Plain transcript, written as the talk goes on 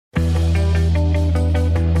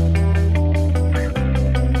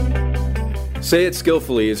Say It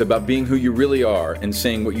Skillfully is about being who you really are and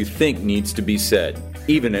saying what you think needs to be said,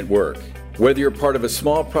 even at work. Whether you're part of a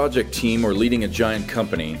small project team or leading a giant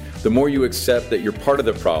company, the more you accept that you're part of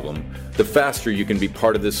the problem, the faster you can be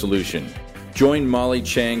part of the solution. Join Molly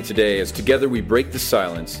Chang today as together we break the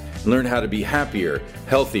silence and learn how to be happier,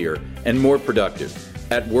 healthier, and more productive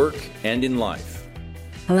at work and in life.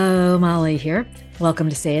 Hello, Molly here. Welcome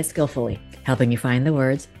to Say It Skillfully, helping you find the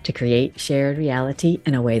words to create shared reality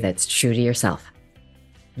in a way that's true to yourself.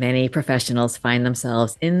 Many professionals find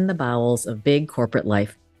themselves in the bowels of big corporate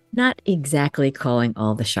life, not exactly calling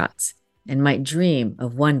all the shots, and might dream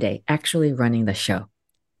of one day actually running the show.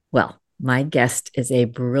 Well, my guest is a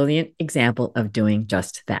brilliant example of doing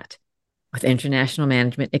just that. With international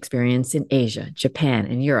management experience in Asia, Japan,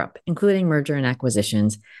 and Europe, including merger and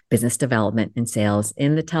acquisitions, business development, and sales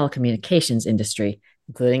in the telecommunications industry,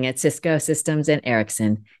 including at Cisco Systems and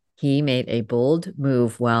Ericsson, he made a bold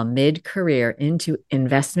move while mid-career into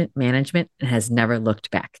investment management and has never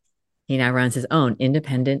looked back. He now runs his own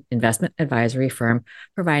independent investment advisory firm,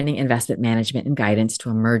 providing investment management and guidance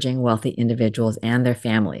to emerging wealthy individuals and their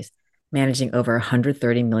families, managing over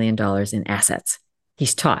 $130 million in assets.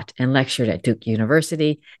 He's taught and lectured at Duke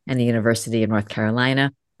University and the University of North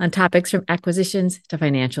Carolina on topics from acquisitions to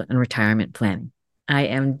financial and retirement planning. I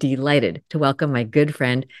am delighted to welcome my good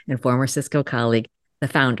friend and former Cisco colleague, the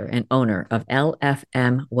founder and owner of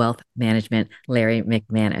LFM Wealth Management, Larry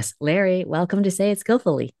McManus. Larry, welcome to Say It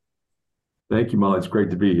Skillfully. Thank you, Molly. It's great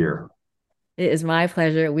to be here. It is my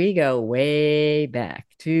pleasure. We go way back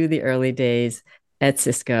to the early days at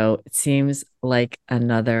Cisco. It seems like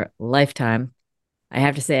another lifetime. I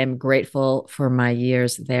have to say I'm grateful for my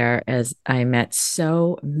years there as I met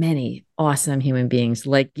so many awesome human beings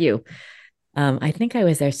like you. I think I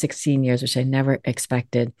was there 16 years, which I never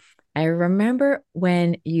expected. I remember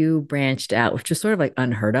when you branched out, which was sort of like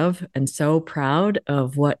unheard of, and so proud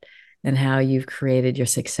of what and how you've created your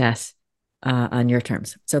success on your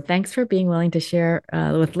terms. So thanks for being willing to share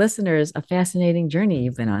with listeners a fascinating journey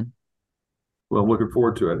you've been on. Well, I'm looking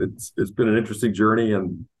forward to it. It's been an interesting journey,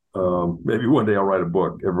 and maybe one day I'll write a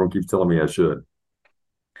book. Everyone keeps telling me I should.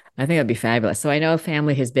 I think that'd be fabulous. So I know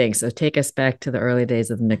family is big. So take us back to the early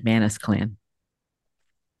days of the McManus clan.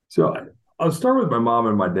 So I'll start with my mom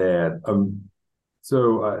and my dad.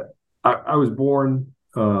 I was born,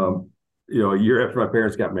 a year after my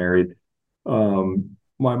parents got married.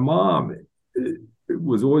 My mom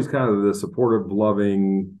was always kind of the supportive,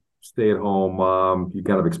 loving, stay-at-home mom you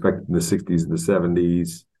kind of expected in the 60s and the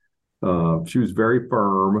 70s. She was very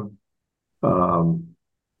firm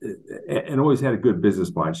and always had a good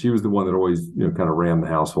business mind. She was the one that always, kind of ran the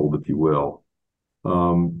household, if you will.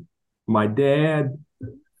 My dad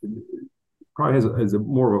probably has a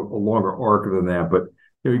more of a longer arc than that, but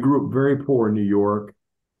he grew up very poor in New York.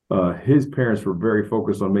 His parents were very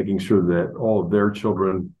focused on making sure that all of their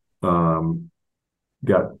children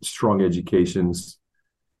got strong educations.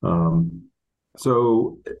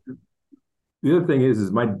 So the other thing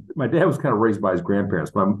is my dad was kind of raised by his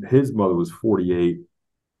grandparents. His mother was 48,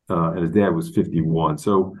 and his dad was 51.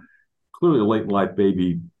 So clearly a late in life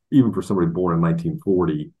baby, even for somebody born in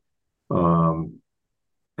 1940.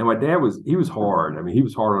 And my dad was hard. I mean, he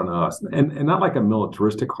was hard on us, and not like a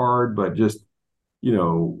militaristic hard, but just, we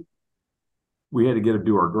had to get to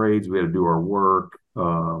do our grades. We had to do our work,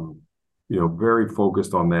 very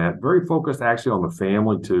focused on that, very focused actually on the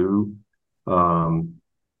family too. And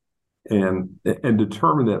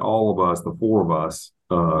determined that all of us, the four of us,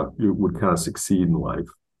 would kind of succeed in life.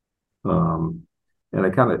 And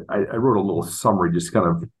I wrote a little summary, just kind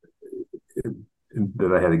of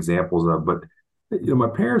that I had examples of. But my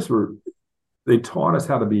parents they taught us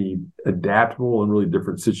how to be adaptable in really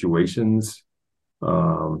different situations.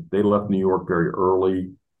 They left New York very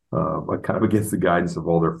early, kind of against the guidance of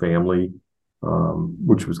all their family,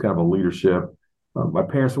 which was kind of a leadership. My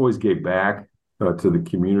parents always gave back to the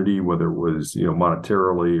community, whether it was,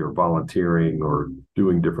 monetarily or volunteering or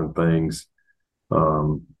doing different things.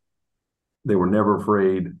 They were never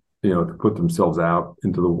afraid, to put themselves out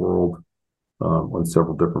into the world on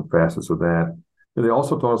several different facets of that. And they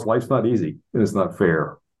also taught us life's not easy and it's not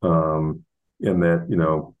fair, and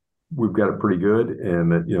that, we've got it pretty good,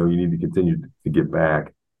 and that, you need to continue to give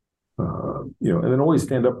back, and then always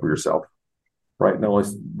stand up for yourself, right?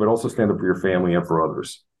 But also stand up for your family and for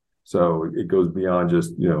others. So it goes beyond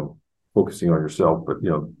just, focusing on yourself, but,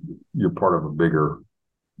 you're part of a bigger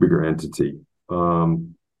entity.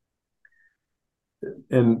 And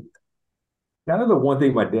kind of the one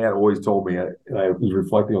thing my dad always told me, and I was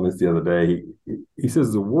reflecting on this the other day, he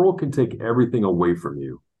says, the world can take everything away from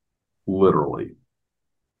you, literally.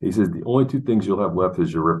 He says, the only two things you'll have left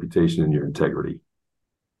is your reputation and your integrity.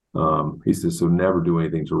 He says, so never do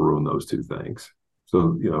anything to ruin those two things.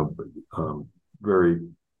 So, very,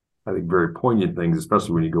 I think, very poignant things,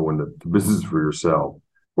 especially when you go into business for yourself,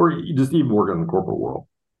 or you just even work in the corporate world.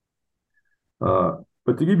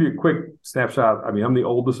 But to give you a quick snapshot, I mean, I'm the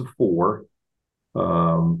oldest of four.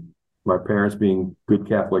 My parents, being good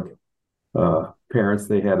Catholic parents,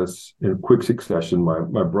 they had us in quick succession.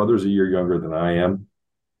 My brother's a year younger than I am.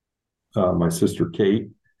 My sister Kate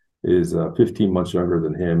is 15 months younger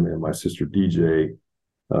than him, and my sister DJ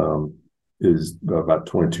is about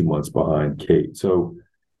 22 months behind Kate. So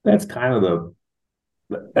that's kind of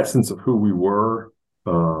the essence of who we were.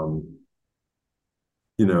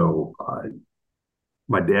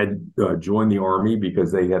 My dad joined the Army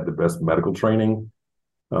because they had the best medical training.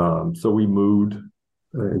 So we moved.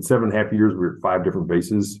 In 7.5 years, we were at 5 different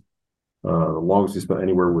bases. The longest we spent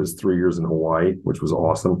anywhere was 3 years in Hawaii, which was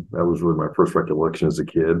awesome. That was really my first recollection as a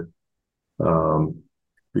kid.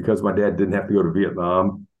 Because my dad didn't have to go to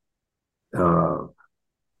Vietnam,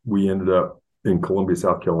 we ended up in Columbia,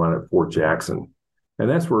 South Carolina at Fort Jackson. And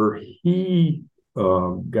that's where he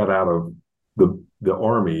got out of the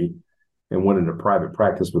Army and went into private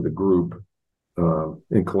practice with a group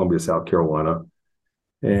in Columbia, South Carolina.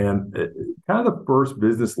 And kind of the first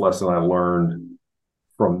business lesson I learned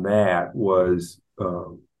from that was,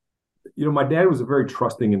 my dad was a very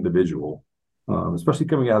trusting individual, especially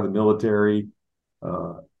coming out of the military.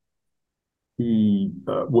 He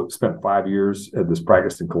spent 5 years at this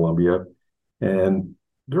practice in Columbia. And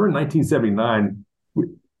during 1979,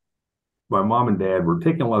 my mom and dad were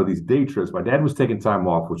taking a lot of these day trips. My dad was taking time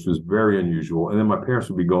off, which was very unusual. And then my parents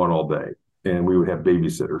would be gone all day, and we would have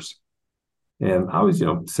babysitters. And I was,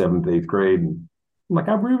 7th, 8th grade. And I'm like,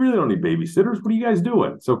 I really don't need babysitters. What are you guys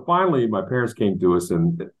doing? So finally, my parents came to us,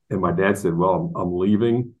 and my dad said, well, I'm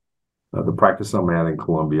leaving the practice I'm at in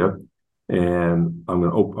Columbia, and I'm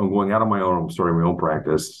going out on my own. I'm starting my own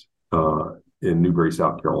practice in Newberry,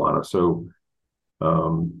 South Carolina. So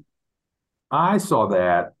I saw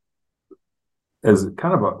that as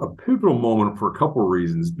kind of a pivotal moment for a couple of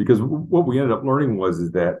reasons, because what we ended up learning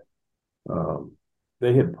is that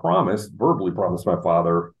they had verbally promised my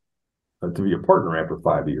father to be a partner after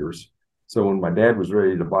 5 years. So when my dad was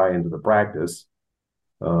ready to buy into the practice,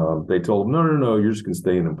 they told him, no, you're just going to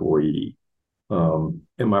stay an employee. And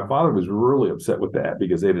my father was really upset with that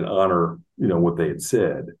because they didn't honor, what they had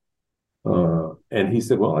said. And he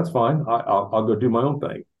said, well, that's fine. I'll go do my own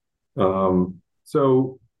thing.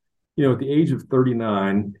 So at the age of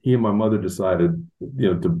 39, he and my mother decided,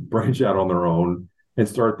 to branch out on their own and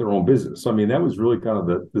start their own business. So, I mean, that was really kind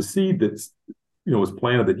of the seed that's, was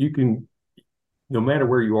planted that you can, no matter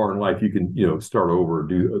where you are in life, you can, start over,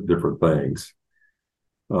 do different things.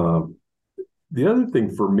 The other thing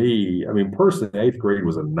for me, I mean, personally, 8th grade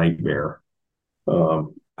was a nightmare.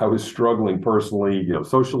 I was struggling personally,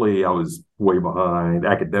 socially, I was way behind.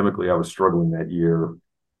 Academically, I was struggling that year.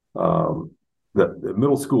 The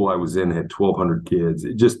middle school I was in had 1,200 kids.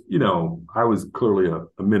 It just, I was clearly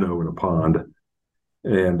a minnow in a pond.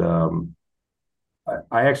 And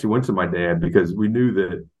I actually went to my dad because we knew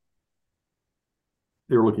that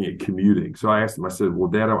they were looking at commuting. So I asked him, I said, well,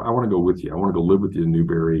 Dad, I want to go with you. I want to go live with you in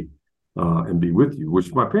Newberry and be with you,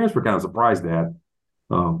 which my parents were kind of surprised at.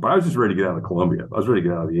 But I was just ready to get out of Columbia. I was ready to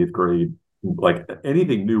get out of the 8th grade. Like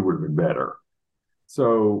anything new would have been better.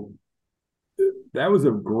 So that was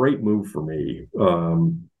a great move for me. I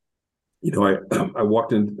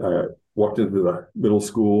walked into the middle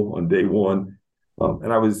school on day one.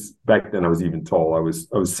 And back then I was even tall. I was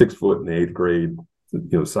 6 foot in the 8th grade,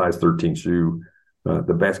 size 13 shoe.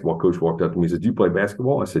 The basketball coach walked up to me and said, do you play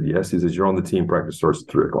basketball? I said, yes. He says, you're on the team. Practice starts at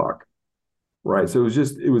 3:00. Right. So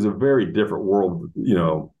it was a very different world,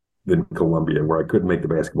 than Columbia, where I couldn't make the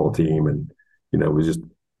basketball team. And, it was just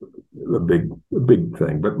a big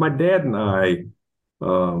thing. But my dad and I,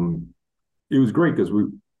 it was great because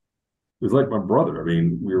it was like my brother. I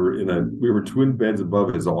mean, we were twin beds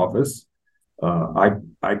above his office.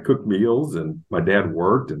 I cooked meals and my dad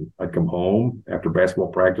worked, and I'd come home after basketball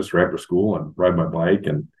practice or after school and ride my bike.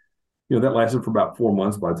 And, that lasted for about 4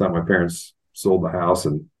 months by the time my parents sold the house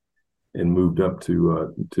and moved up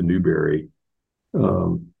to Newberry.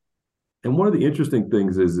 And one of the interesting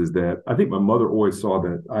things is that I think my mother always saw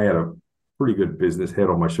that I had a pretty good business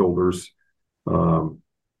head on my shoulders.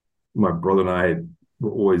 My brother and I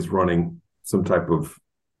were always running some type of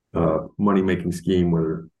money-making scheme,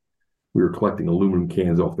 whether we were collecting aluminum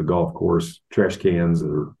cans off the golf course, trash cans,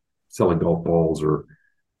 or selling golf balls or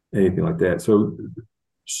anything like that. So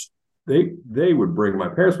my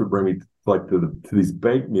parents would bring me like to these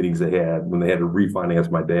bank meetings they had when they had to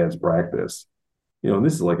refinance my dad's practice. And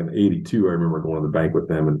this is like in '82. I remember going to the bank with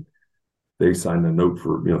them, and they signed a note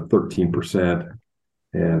for 13%.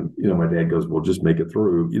 And my dad goes, "Well, just make it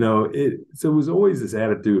through." So it was always this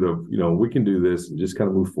attitude of we can do this and just kind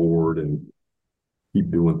of move forward and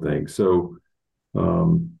keep doing things. So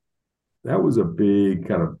that was a big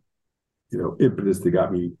kind of impetus that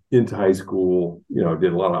got me into high school. I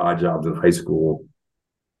did a lot of odd jobs in high school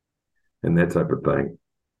and that type of thing.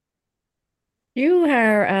 You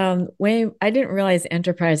are I didn't realize the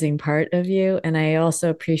enterprising part of you, and I also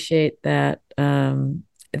appreciate that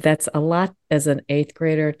that's a lot as an eighth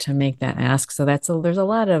grader to make that ask. So there's a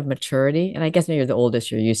lot of maturity, and I guess maybe you're the oldest,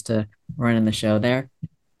 you're used to running the show there.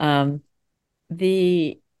 Um,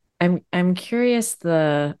 the I'm curious,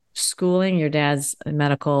 the schooling, your dad's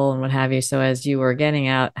medical and what have you. So as you were getting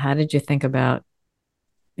out, how did you think about,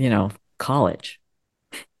 college?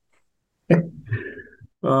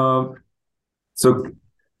 Um, so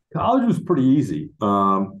college was pretty easy.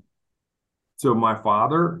 So my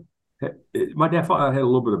dad had a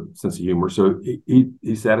little bit of sense of humor. So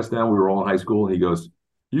he sat us down. We were all in high school, and he goes,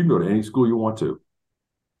 "You can go to any school you want to."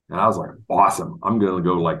 And I was like, "Awesome! I'm going to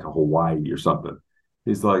go like to Hawaii or something."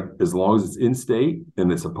 He's like, "As long as it's in state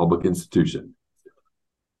and it's a public institution."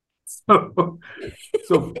 So,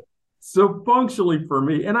 so, so functionally for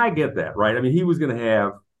me, and I get that, right? I mean, they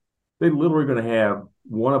literally going to have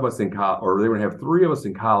one of us in college, or they were going to have three of us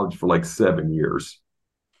in college for like 7 years,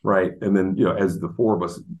 right? And then, as the four of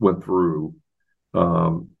us went through,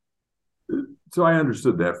 so I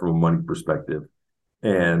understood that from a money perspective.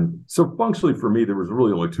 And so functionally for me, there was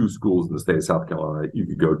really only two schools in the state of South Carolina that you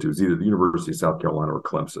could go to. It was either the University of South Carolina or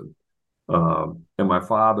Clemson. And my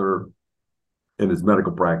father, in his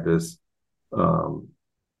medical practice,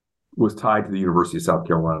 was tied to the University of South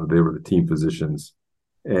Carolina. They were the team physicians.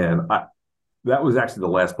 And that was actually the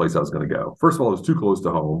last place I was going to go. First of all, it was too close to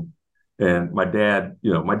home. And my dad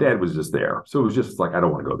was just there. So it was just like, I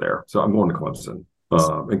don't want to go there. So I'm going to Clemson.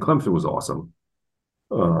 And Clemson was awesome.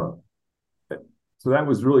 So that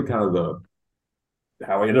was really kind of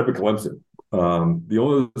how I ended up at Clemson. The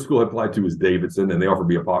only other school I applied to was Davidson, and they offered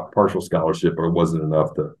me a partial scholarship, but it wasn't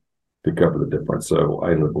enough to cover the difference. So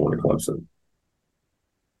I ended up going to Clemson.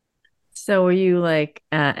 So were you like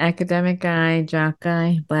academic guy, jock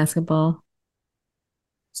guy, basketball?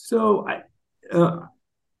 So at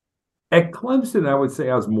Clemson, I would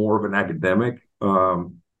say I was more of an academic.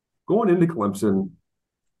 Going into Clemson,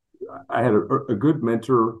 I had a good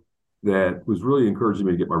mentor that was really encouraging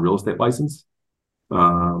me to get my real estate license.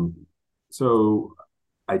 So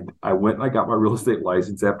I went and I got my real estate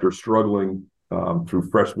license after struggling through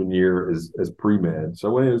freshman year as pre-med. So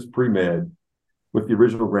I went in as pre-med with the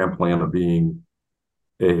original grand plan of being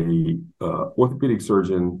a orthopedic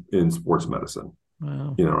surgeon in sports medicine.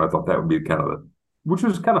 Wow. I thought that would be which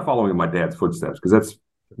was kind of following in my dad's footsteps, because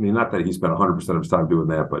not that he spent 100% of his time doing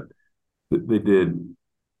that, but they did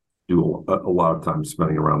do a lot of time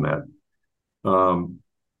spending around that.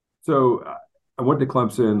 So I went to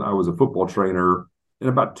Clemson. I was a football trainer, and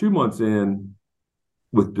about 2 months in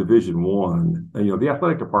with Division I, the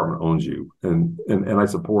athletic department owns you, and I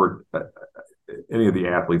support any of the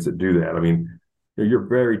athletes that do that. I mean, you're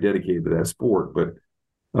very dedicated to that sport, but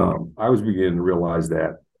I was beginning to realize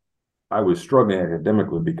that I was struggling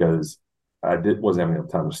academically because wasn't having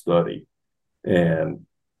enough time to study. And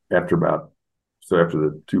after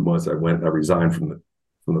the 2 months, I resigned from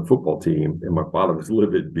the football team, and my father was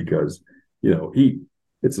livid because,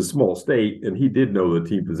 it's a small state, and he did know the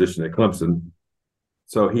team position at Clemson.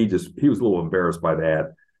 So he was a little embarrassed by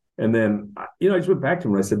that. And then, I just went back to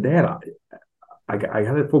him and I said, "Dad, I got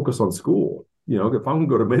to focus on school. If I'm going to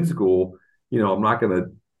go to med school, I'm not going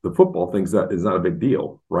to, the football thing is not a big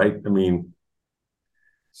deal, right? I mean,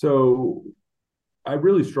 so I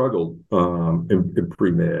really struggled in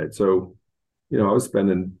pre-med. So, I was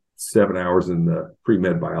spending 7 hours in the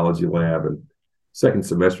pre-med biology lab, and second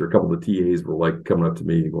semester, a couple of the TAs were like coming up to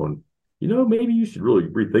me and going, maybe you should really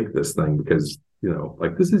rethink this thing, because, you're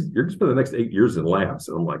going to spend the next 8 years in labs.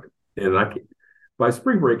 And I'm like, by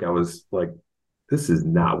spring break, I was like, this is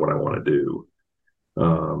not what I want to do.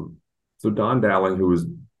 So Don Dowling, who was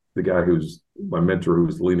the guy who's my mentor, who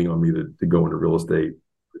was leaning on me to go into real estate,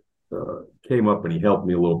 came up and he helped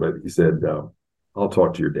me a little bit. He said, "I'll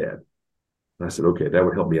talk to your dad." And I said, "Okay, that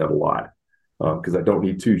would help me out a lot, because I don't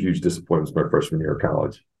need two huge disappointments my freshman year of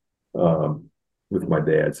college with my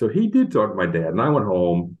dad." So he did talk to my dad, and I went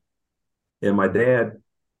home, and my dad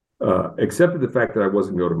accepted the fact that I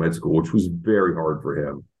wasn't going to med school, which was very hard for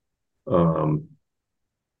him.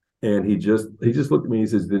 And he just looked at me and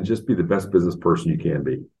he says, "Then just be the best business person you can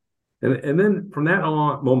be." And then from that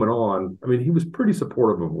moment on, I mean, he was pretty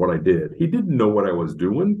supportive of what I did. He didn't know what I was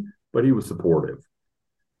doing, but he was supportive.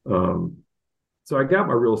 So I got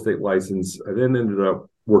my real estate license. I then ended up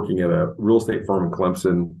working at a real estate firm in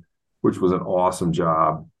Clemson, which was an awesome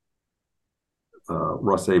job.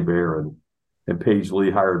 Russ A. Bear and Paige Lee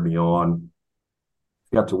hired me on.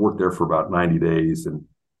 Got to work there for about 90 days. And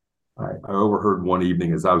I overheard one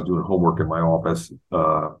evening as I was doing homework in my office,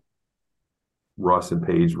 Russ and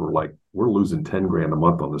Paige were like, we're losing 10 grand a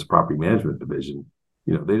month on this property management division.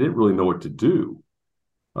 They didn't really know what to do.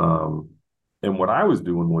 And what I was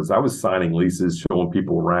doing was I was signing leases, showing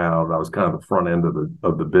people around. I was kind of the front end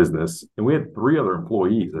of the business. And we had 3 other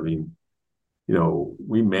employees. I mean,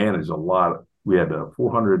 we managed a lot. We had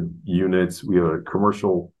 400 units. We had a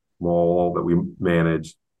commercial mall that we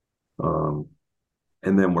managed. And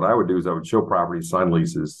then what I would do is I would show properties, sign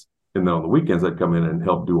leases, and then on the weekends I'd come in and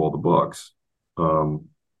help do all the books.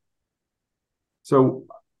 So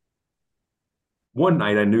one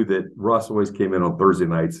night I knew that Russ always came in on Thursday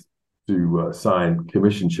nights to sign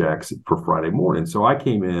commission checks for Friday morning. So I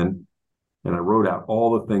came in and I wrote out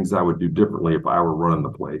all the things I would do differently if I were running the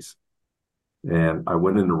place. And I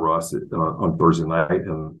went into Russ on Thursday night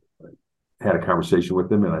and had a conversation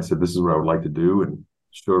with him. And I said, this is what I would like to do, and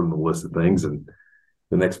showed him the list of things. And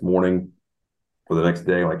the next morning or the next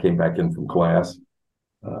day when I came back in from class,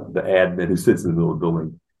 the admin who sits in the middle of the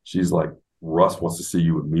building, she's like, Russ wants to see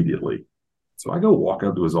you immediately. So I go walking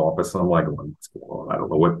up to his office and I'm like, what's going on? I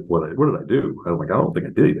don't know what did I do? I'm like, I don't think I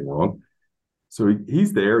did anything wrong. So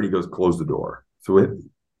he's there and he goes, close the door. So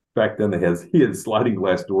back then he had sliding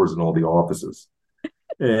glass doors in all the offices.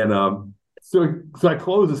 And so I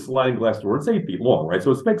close the sliding glass door. It's 8 feet long, right?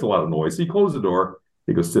 So it makes a lot of noise. So he closed the door.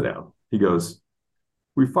 He goes, sit down. He goes,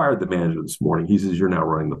 we fired the manager this morning. He says, you're now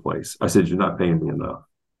running the place. I said, you're not paying me enough.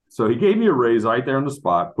 So he gave me a raise right there on the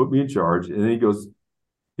spot, put me in charge. And then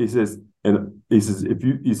he says,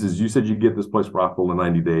 you said you'd get this place profitable in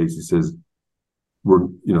 90 days. He says, we'll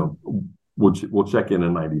check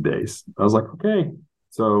in 90 days. I was like, okay.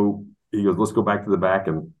 So he goes, let's go back to the back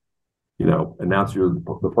and, announce you're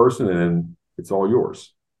the person and then it's all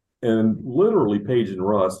yours. And literally Paige and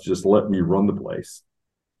Russ just let me run the place.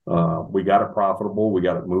 We got it profitable. We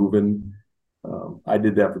got it moving. I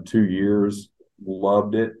did that for 2 years.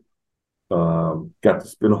 Loved it. Got to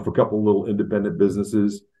spin off a couple of little independent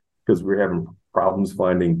businesses because we were having problems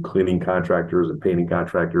finding cleaning contractors and painting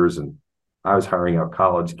contractors. And I was hiring out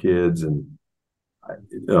college kids and,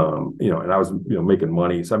 and I was, making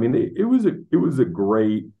money. So, I mean, it was a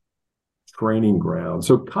great training ground.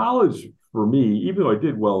 So college for me, even though I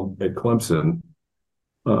did well at Clemson,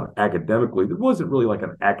 academically, there wasn't really like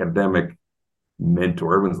an academic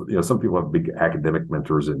mentor. Everyone's, some people have big academic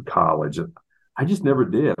mentors in college. And I just never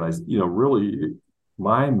did. Really,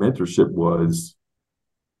 my mentorship was,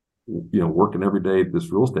 working every day at this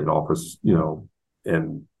real estate office,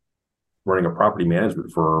 and running a property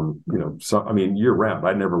management firm, year round.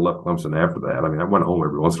 I never left Clemson after that. I mean, I went home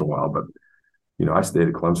every once in a while, but, I stayed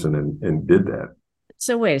at Clemson and did that.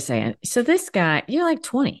 So wait a second. So this guy, you're like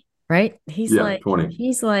 20, right? He's 20.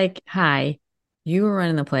 He's like, hi, you were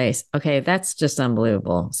running the place. Okay, that's just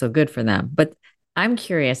unbelievable. So good for them. But I'm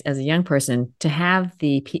curious, as a young person, to have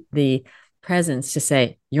the presence to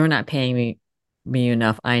say, you're not paying me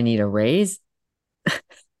enough. I need a raise.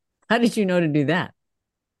 How did you know to do that?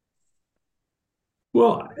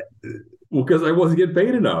 Well, because I wasn't getting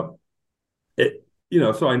paid enough.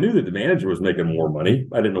 So I knew that the manager was making more money.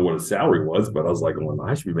 I didn't know what his salary was, but I was like, well,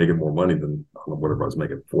 I should be making more money than whatever I was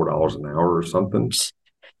making, $4 an hour or something.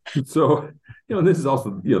 So, and this is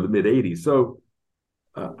also, the mid 80s. So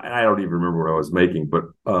I don't even remember what I was making, but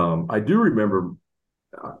I do remember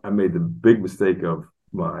I made the big mistake of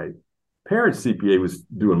my parents' CPA was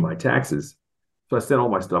doing my taxes. So I sent all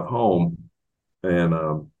my stuff home and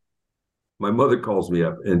my mother calls me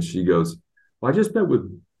up and she goes, well, I just met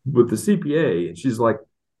with the CPA. And she's like,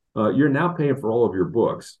 you're now paying for all of your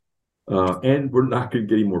books. And we're not going to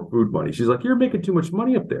get any more food money. She's like, you're making too much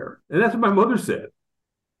money up there. And that's what my mother said.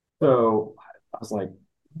 So I was like,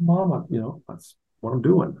 Mom, that's what I'm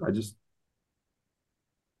doing. I just,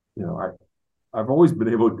 I've always been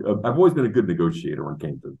a good negotiator when it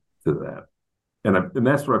came to that. And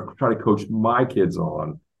that's what I've tried to coach my kids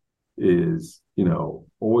on is,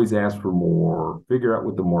 always ask for more, figure out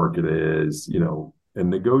what the market is, and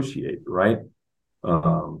negotiate, right?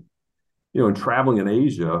 And traveling in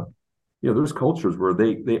Asia, there's cultures where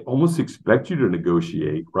they almost expect you to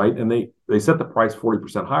negotiate, right? And they set the price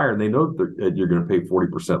 40% higher and they know that you're going to pay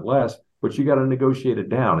 40% less, but you got to negotiate it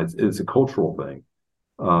down. It's a cultural thing.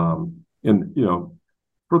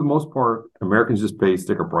 for the most part, Americans just pay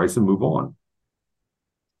sticker price and move on.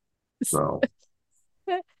 So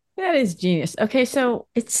that is genius. Okay, so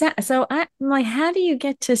I'm like, how do you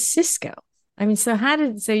get to Cisco? I mean, so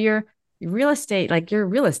you're real estate, like you're a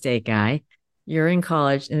real estate guy, you're in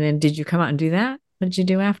college, and then did you come out and do that? What did you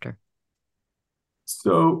do after?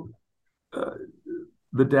 so uh,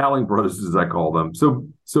 the Dowling brothers, as I call them.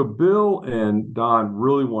 So Bill and Don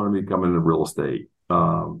really wanted me to come into real estate.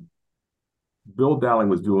 Bill Dowling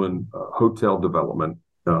was doing hotel development.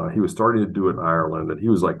 He was starting to do it in Ireland, and he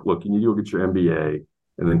was like, "Look, can you go get your MBA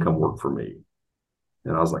and then come work for me?"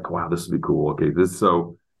 And I was like, "Wow, this would be cool." Okay,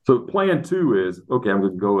 so plan two is okay. I'm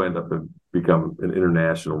going to go end up and become an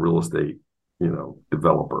international real estate,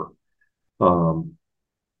 developer.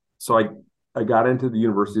 So I got into the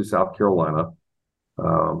University of South Carolina,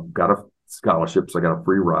 got a scholarship, so I got a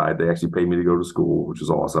free ride. They actually paid me to go to school, which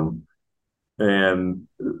was awesome. And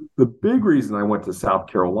the big reason I went to South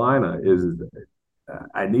Carolina is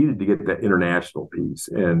I needed to get that international piece.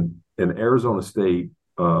 And in Arizona State,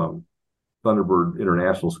 Thunderbird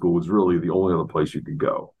International School was really the only other place you could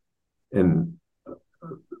go. And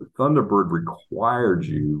Thunderbird required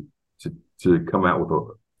you to come out with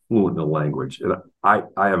a fluent in a language. And I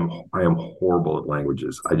am horrible at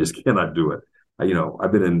languages. I just cannot do it.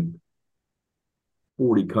 I've been in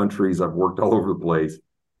 40 countries. I've worked all over the place.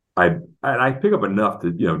 I pick up enough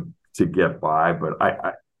to get by, but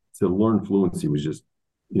I to learn fluency was just,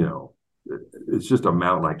 it's just a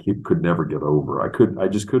mountain I could never get over. I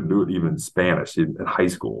just couldn't do it even in Spanish in high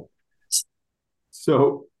school.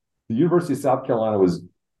 So the University of South Carolina was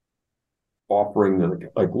offering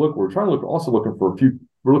look,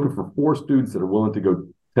 we're looking for 4 students that are willing to go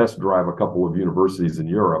test drive a couple of universities in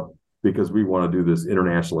Europe because we want to do this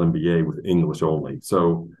international MBA with English only.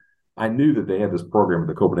 So I knew that they had this program at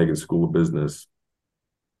the Copenhagen School of Business.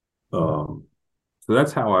 So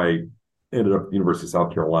that's how I ended up at the University of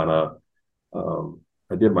South Carolina.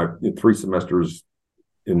 I did my 3 semesters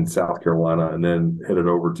in South Carolina and then headed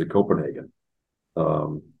over to Copenhagen.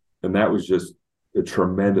 And that was just a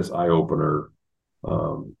tremendous eye-opener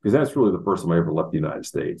because that's really the first time I ever left the United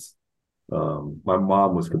States. My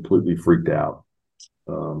mom was completely freaked out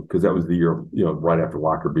because that was the year, right after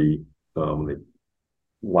Lockerbie,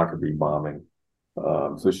 Lockerbie bombing.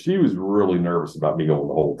 So she was really nervous about me going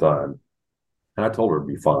the whole time. And I told her it'd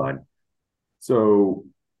be fine. So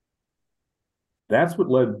that's what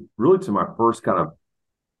led really to my first kind of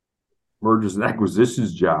mergers and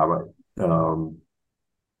acquisitions job.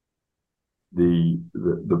 The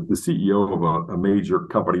CEO of a major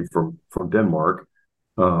company from Denmark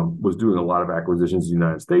was doing a lot of acquisitions in the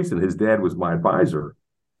United States, and his dad was my advisor.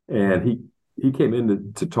 And he came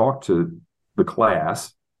in to talk to the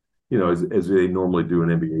class, as they normally do in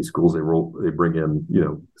MBA schools. They bring in,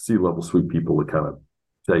 C-level suite people to kind of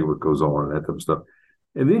tell you what goes on and that type of stuff.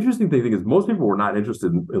 And the interesting thing is most people were not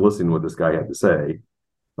interested in listening to what this guy had to say.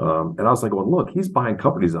 And I was like, well, look, he's buying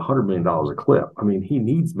companies $100 million a clip. I mean, he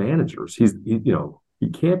needs managers. He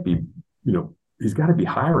can't be, he's got to be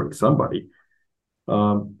hiring somebody.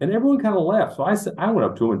 And everyone kind of laughed. So I went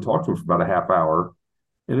up to him and talked to him for about a half hour.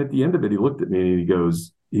 And at the end of it, he looked at me and he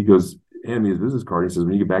goes, hand me his business card. He says,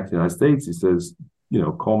 when you get back to the United States, he says,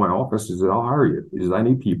 call my office. He said, I'll hire you. He says, I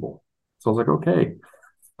need people. So I was like, okay.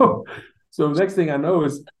 So the next thing I know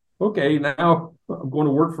is, okay, now I'm going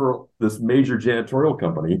to work for this major janitorial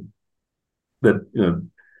company that,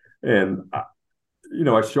 and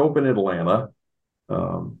I show up in Atlanta,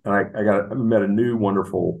 and I met a new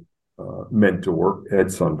wonderful mentor, Ed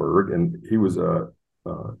Sundberg, and he was a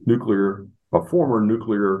former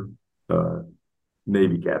nuclear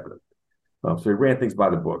Navy captain. So he ran things by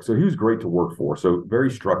the book. So he was great to work for. So very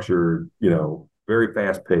structured, very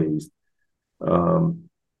fast paced.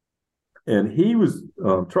 And he was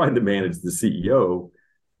trying to manage the CEO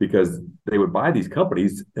because they would buy these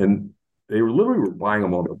companies and they were literally buying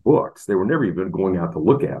them on the books. They were never even going out to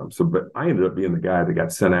look at them. So, but I ended up being the guy that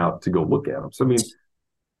got sent out to go look at them. So, I mean,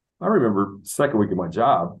 I remember second week of my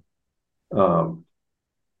job,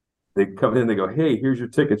 they come in, they go, hey, here's your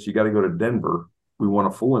tickets. You got to go to Denver. We want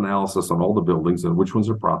a full analysis on all the buildings and which ones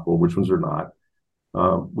are profitable, which ones are not.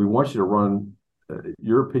 We want you to run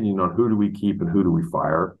your opinion on who do we keep and who do we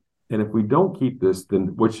fire. And if we don't keep this,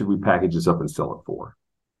 then what should we package this up and sell it for?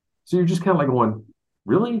 So you're just kind of like going,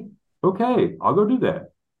 really? Okay, I'll go do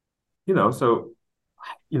that. So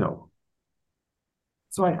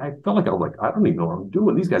I felt like I was like, I don't even know what I'm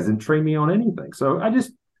doing. These guys didn't train me on anything. So I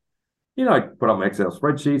just, I put on my Excel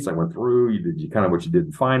spreadsheets. I went through, you did kind of what you did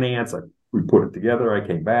in finance. We put it together. I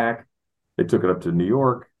came back. They took it up to New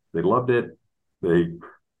York. They loved it. They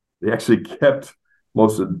actually kept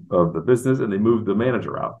most of the business, and they moved the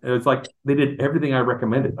manager out. And it's like they did everything I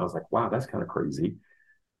recommended. I was like, wow, that's kind of crazy.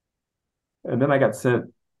 And then I got sent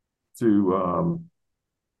to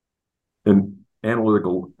an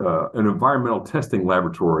environmental testing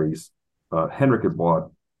laboratories. Henrik had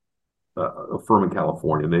bought a firm in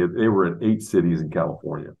California. They were in 8 cities in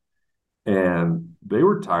California, and they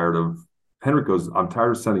were tired of. Henrik goes, I'm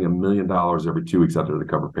tired of sending $1 million every 2 weeks out there to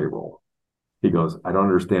cover payroll. He goes, I don't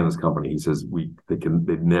understand this company. He says they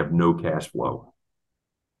have no cash flow.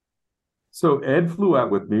 So Ed flew out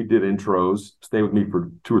with me, did intros, stayed with me for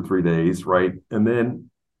 2 or 3 days, right? And then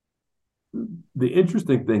the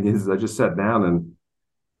interesting thing is, I just sat down and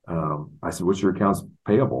I said, "What's your accounts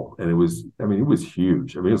payable?" And it was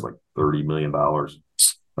huge. I mean, it was like $30 million.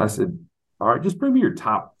 I said, "All right, just bring me your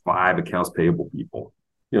top 5 accounts payable people,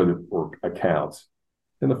 or accounts."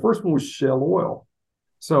 And the first one was Shell Oil.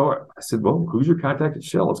 So I said, "Well, who's your contact at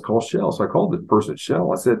Shell? Let's call Shell." So I called the person at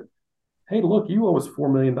Shell. I said, "Hey, look, you owe us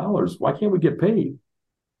 $4 million. Why can't we get paid?"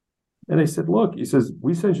 And they said, "Look," he says,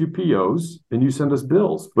 "we send you POs and you send us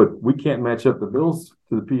bills, but we can't match up the bills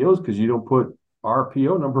to the POs because you don't put our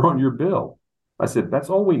PO number on your bill." I said, "That's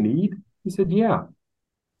all we need?" He said, "Yeah."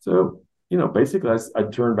 So, basically I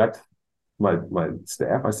turned back to my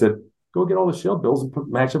staff. I said, "Go get all the Shell bills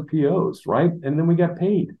and match up POs," right? And then we got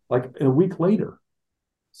paid like a week later.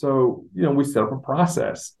 So, we set up a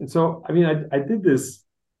process. And so, I mean, I did this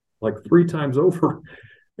like 3 times over,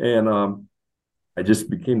 and I just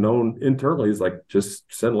became known internally as like,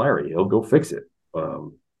 just send Larry, he'll go fix it.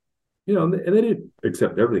 And they didn't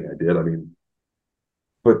accept everything I did. I mean,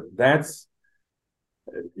 but that's,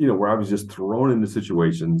 where I was just thrown into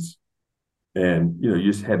situations and, you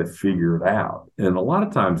just had to figure it out. And a lot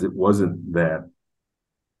of times it wasn't that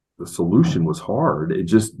the solution was hard. It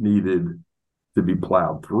just needed to be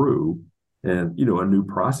plowed through and, a new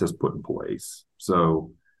process put in place.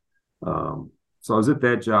 So I was at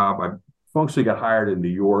that job. I functionally got hired in New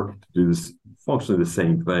York to do this, functionally the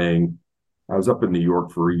same thing. I was up in New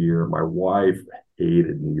York for a year. My wife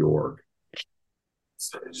hated New York.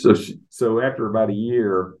 So after about a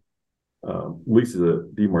year, Lisa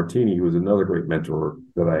DiMartini, who was another great mentor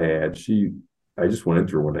that I had, I just went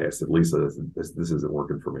into her one day. I said, "Lisa, this isn't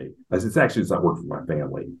working for me." I said, it's not working for my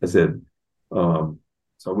family. I said,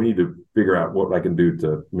 "So we need to figure out what I can do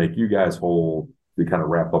to make you guys whole, to kind of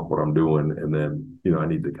wrap up what I'm doing. And then, I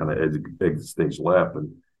need to kind of exit stage left."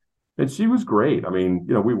 And she was great. I mean,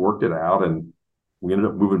 we worked it out and we ended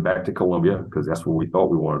up moving back to Columbia because that's where we thought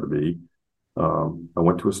we wanted to be. I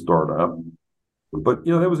went to a startup, but,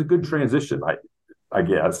 that was a good transition, I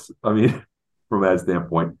guess. I mean, from that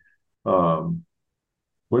standpoint,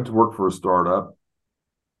 went to work for a startup,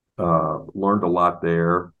 learned a lot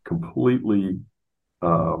there, completely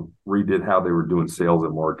redid how they were doing sales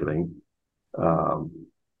and marketing. And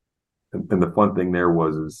the fun thing there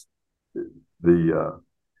was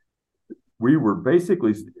we were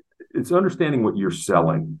basically, it's understanding what you're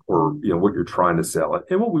selling or, what you're trying to sell.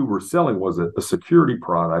 And what we were selling was a security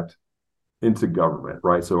product into government,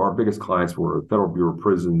 right? So our biggest clients were Federal Bureau of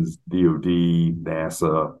Prisons, DOD,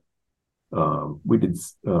 NASA. We did,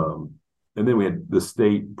 and then we had the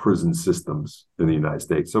state prison systems in the United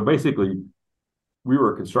States. So basically, we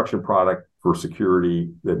were a construction product for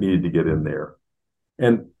security that needed to get in there.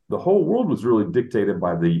 And the whole world was really dictated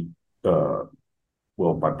by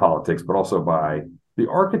by politics, but also by the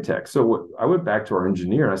architects. So I went back to our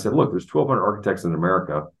engineer and I said, "Look, there's 1,200 architects in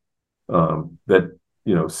America that,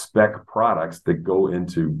 spec products that go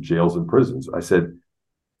into jails and prisons." I said,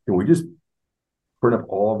 "Can we just print up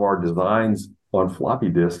all of our designs on floppy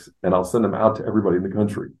disks and I'll send them out to everybody in the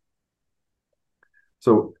country?"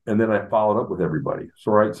 So, and then I followed up with everybody.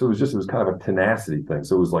 So, right. So it was kind of a tenacity thing.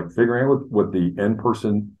 So it was like figuring out what the end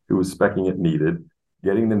person who was speccing it needed,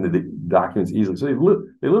 getting them the documents easily. So they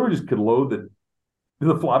literally just could load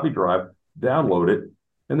the floppy drive, download it,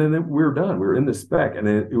 and then we were done. We were in the spec. And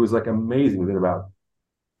then it was like amazing. Within about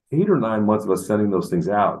 8 or 9 months of us sending those things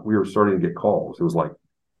out, we were starting to get calls. It was like,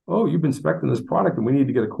 "Oh, you've been speccing this product and we need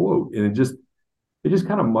to get a quote." And it just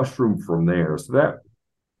kind of mushroomed from there. So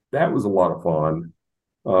that was a lot of fun.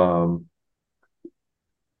 So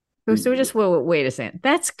just wait a second.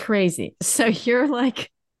 That's crazy. So you're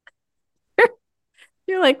like,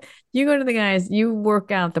 you go to the guys, you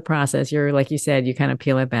work out the process. You're like you said, you kind of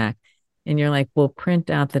peel it back, and you're like, "We'll print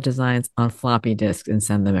out the designs on floppy disks and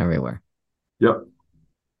send them everywhere." Yep.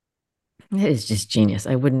 It is just genius.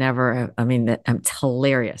 I would never. I mean, it's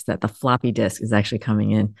hilarious that the floppy disk is actually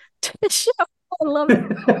coming in to the show. I love it.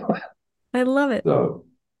 I love it. So,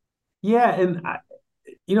 yeah, and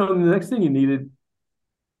the next thing you needed,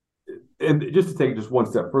 and just to take it just one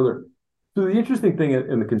step further, So the interesting thing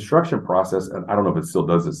in the construction process, and I don't know if it still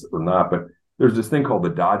does this or not, but there's this thing called the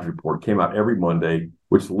Dodge Report, came out every Monday,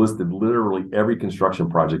 which listed literally every construction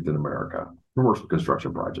project in America, commercial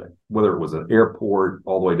construction project, whether it was an airport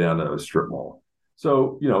all the way down to a strip mall.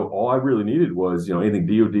 So, all I really needed was, anything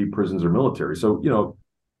DOD, prisons, or military. So,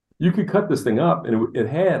 you could cut this thing up, and it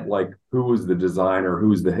had like who was the designer, who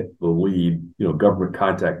was the lead, government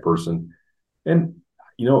contact person. And,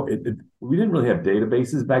 we didn't really have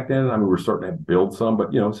databases back then. I mean, we were starting to build some,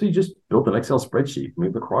 but, so you just built an Excel spreadsheet. I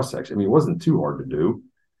mean, the cross section, it wasn't too hard to do.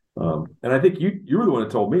 And I think you were the one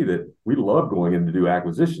that told me that we loved going in to do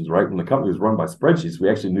acquisitions, right? When the company was run by spreadsheets,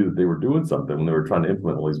 we actually knew that they were doing something when they were trying to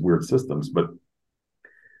implement all these weird systems. But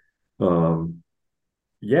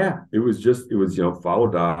yeah, it was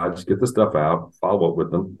follow Dodge, get the stuff out, follow up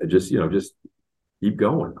with them, and just keep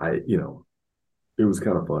going. It was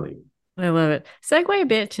kind of funny. I love it. Segue a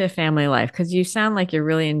bit to family life because you sound like you're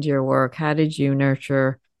really into your work. How did you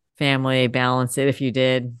nurture family, balance it if you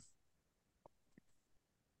did?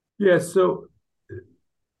 Yeah, so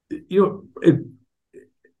it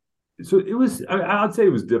was. I'd say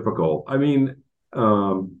it was difficult. I mean,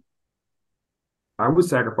 I was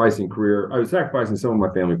sacrificing career. I was sacrificing some of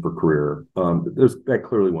my family for career. That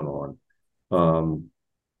clearly went on.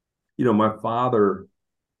 My father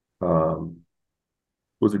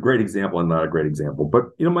was a great example and not a great example.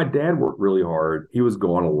 But my dad worked really hard. He was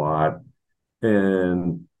gone a lot,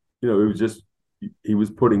 and it was just he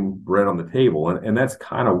was putting bread on the table, and that's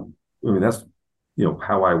kind of. I mean, that's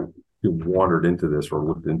how I wandered into this or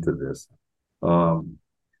looked into this. I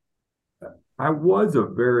was a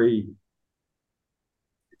very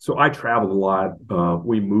So I traveled a lot.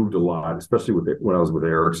 We moved a lot, especially when I was with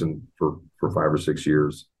Ericsson for 5 or 6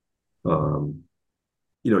 years.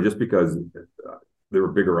 Just because there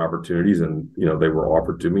were bigger opportunities and they were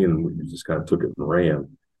offered to me, and we just kind of took it and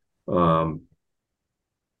ran.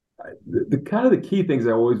 The kind of the key things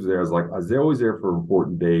I always was there. I was always there for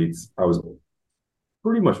important dates. I was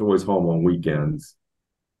pretty much always home on weekends.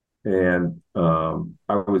 And I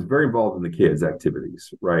was very involved in the kids'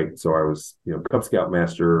 activities, right? So I was, Cub Scout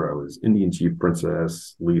master. I was Indian Chief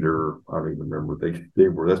Princess leader. I don't even remember what they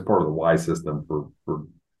were. That's part of the Y system for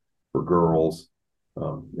girls.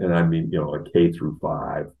 And I mean, like K through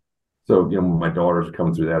 5. So, when my daughters were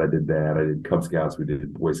coming through that, I did that. I did Cub Scouts. We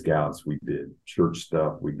did Boy Scouts. We did church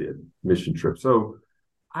stuff. We did mission trips. So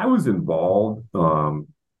I was involved. But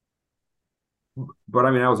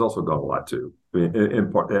I mean, I was also gone a lot too. I mean,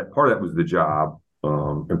 and part of that was the job,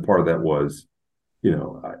 and part of that was,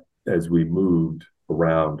 as we moved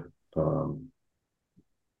around,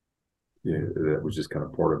 that was just kind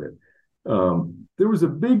of part of it. There was a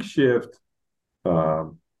big shift. I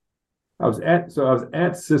was at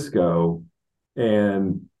Cisco,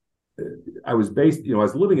 and I was based. I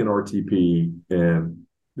was living in RTP, and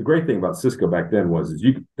the great thing about Cisco back then was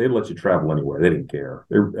they let you travel anywhere. They didn't care.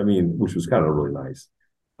 Which was kind of really nice.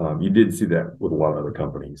 You did see that with a lot of other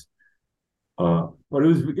companies. But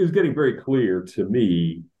it was getting very clear to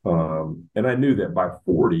me, and I knew that by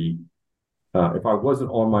 40, if I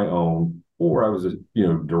wasn't on my own or I was a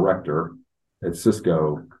director at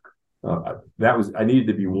Cisco, I needed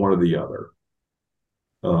to be one or the other.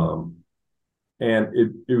 And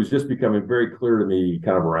it was just becoming very clear to me,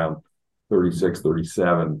 kind of around 36,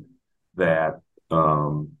 37, that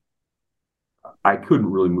I couldn't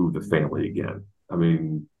really move the family again. I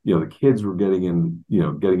mean, the kids were getting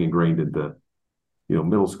ingrained into,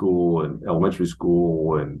 middle school and elementary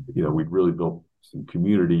school, and we'd really built some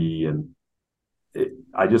community, and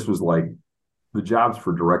I just was like, the jobs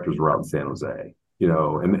for directors were out in San Jose,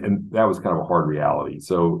 and that was kind of a hard reality.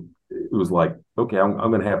 So it was like, okay, I'm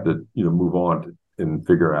going to have to move on and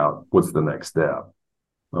figure out what's the next step.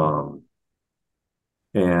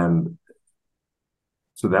 And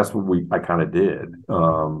so that's what I kind of did.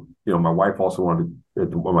 My wife also wanted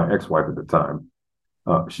my ex-wife at the time.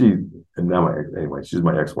 She's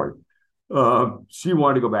my ex-wife. She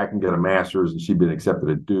wanted to go back and get a master's, and she'd been accepted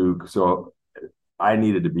at Duke. So I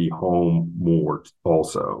needed to be home more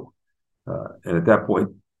also. And at that point,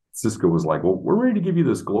 Cisco was like, well, we're ready to give you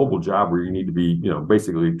this global job where you need to be,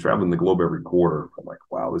 basically traveling the globe every quarter. I'm like,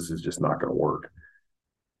 wow, this is just not going to work.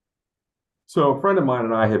 So a friend of mine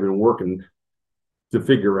and I have been working to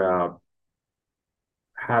figure out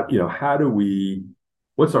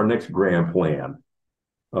what's our next grand plan?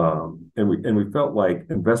 And we felt like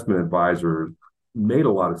investment advisors made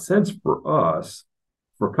a lot of sense for us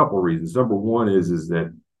for a couple of reasons. Number one is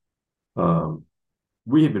that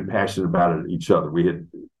we had been passionate about it each other.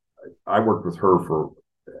 I worked with her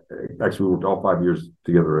we worked all 5 years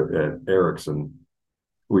together at Ericsson.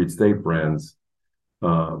 We'd stayed friends.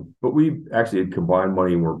 But we actually had combined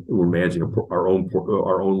money, and we're managing our own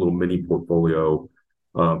little mini portfolio.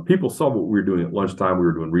 People saw what we were doing at lunchtime. We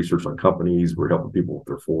were doing research on companies. We were helping people with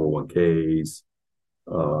their 401ks.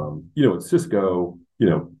 At Cisco,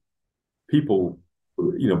 people,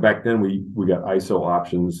 back then we got ISO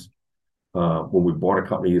options. When we bought a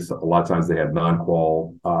company, a lot of times they had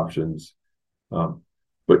non-qual options.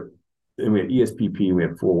 But and we had ESPP, we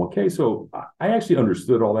had 401k. So I actually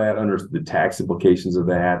understood all that, understood the tax implications of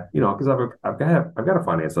that, because I've got a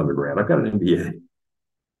finance undergrad, I've got an MBA.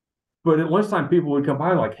 But at lunchtime, people would come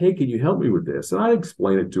by like, hey, can you help me with this? And I'd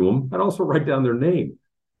explain it to them. I'd also write down their name.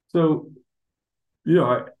 So, we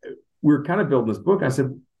were kind of building this book. I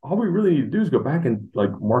said, all we really need to do is go back and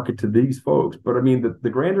like market to these folks. But I mean, the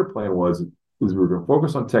grander plan was we were going to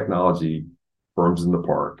focus on technology firms in the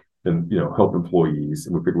park and, help employees.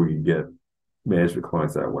 And we figured we could get management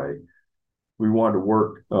clients that way. We wanted to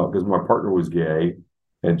work because my partner was gay,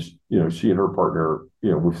 and she and her partner,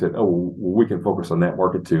 we said, oh, well, we can focus on that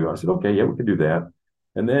market too. I said, okay, yeah, we can do that.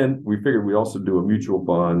 And then we figured we'd also do a mutual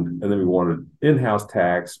fund, and then we wanted in-house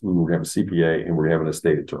tax. We would have a CPA, and we'd have an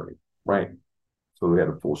estate attorney, right? So we had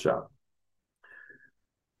a full shop.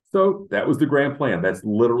 So that was the grand plan. That's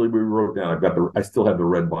literally what we wrote down. I still have the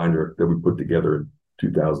red binder that we put together in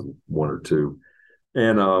 2001 or two,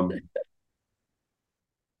 and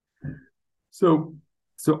so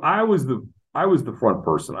I was the front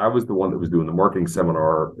person. I was the one that was doing the marketing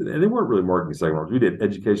seminar, and they weren't really marketing seminars. We did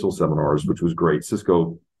educational seminars, which was great.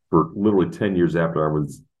 Cisco, for literally 10 years after I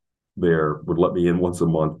was there, would let me in once a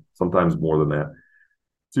month, sometimes more than that,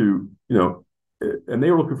 and they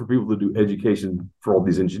were looking for people to do education for all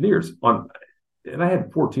these engineers and I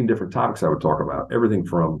had 14 different topics I would talk about, everything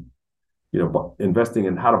from, investing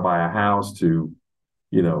in how to buy a house to,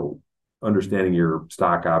 understanding your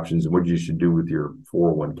stock options and what you should do with your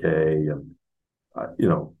 401k. And,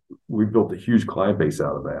 we built a huge client base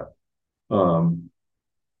out of that.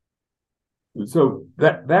 So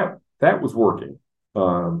that was working.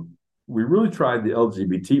 We really tried the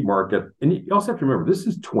LGBT market. And you also have to remember, this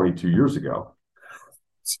is 22 years ago.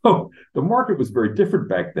 So the market was very different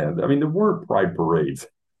back then. I mean, there weren't pride parades.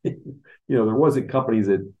 There wasn't companies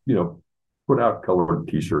that, put out colored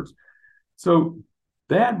T-shirts. So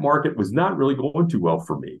that market was not really going too well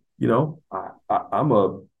for me. I'm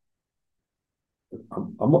a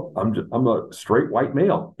straight white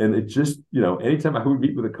male, and it just, anytime I would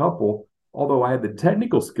meet with a couple, although I had the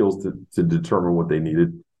technical skills to determine what they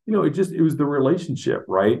needed, it was the relationship,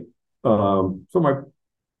 right? So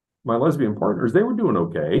my lesbian partners, they were doing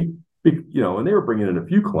okay, and they were bringing in a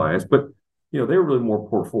few clients, but they were really more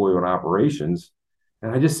portfolio and operations.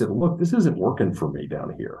 And I just said, look, this isn't working for me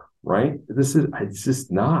down here, right? It's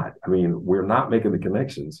just not. I mean, we're not making the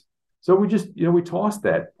connections. So we just, we tossed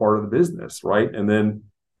that part of the business, right? And then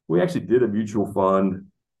we actually did a mutual fund.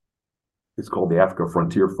 It's called the Africa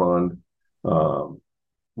Frontier Fund.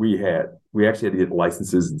 We actually had to get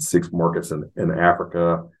licenses in 6 markets in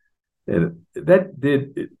Africa. And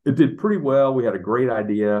it did pretty well. We had a great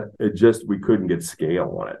idea. We couldn't get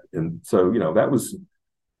scale on it. And so,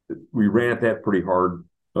 we ran that pretty hard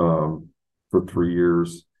for 3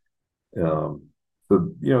 years. And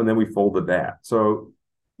then we folded that. So,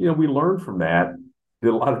 we learned from that, did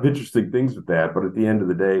a lot of interesting things with that. But at the end of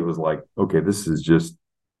the day, it was like, okay, this is just,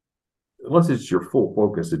 unless it's your full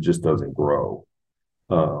focus, it just doesn't grow.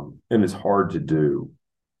 And it's hard to do.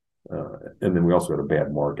 And then we also had a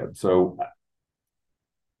bad market. So,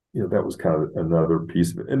 that was kind of another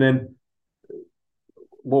piece of it. And then,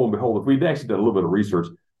 lo and behold, if we'd actually done a little bit of research,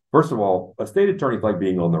 first of all, estate attorneys like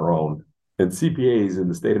being on their own, and CPAs in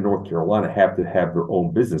the state of North Carolina have to have their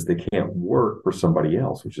own business. They can't work for somebody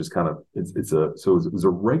else, which is kind of, it was a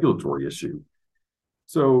regulatory issue.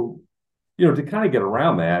 So, to kind of get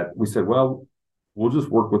around that, we said, well, we'll just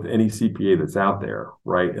work with any CPA that's out there,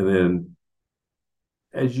 right? And then,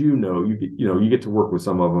 as you get to work with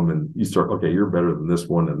some of them, and you start, okay, you're better than this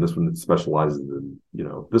one, and this one that specializes in,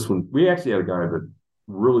 this one. We actually had a guy that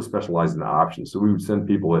really specialized in options, so we would send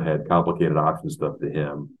people that had complicated option stuff to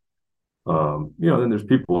him. Then there's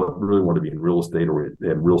people that really want to be in real estate, or they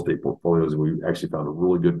had real estate portfolios, and we actually found a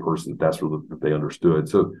really good person that's really that they understood.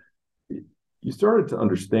 So you started to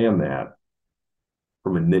understand that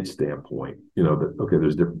from a niche standpoint, that, okay,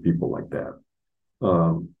 there's different people like that.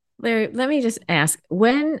 Larry, let me just ask,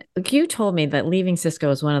 when you told me that leaving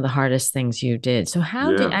Cisco is one of the hardest things you did. So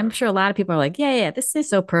I'm sure a lot of people are like, yeah, this is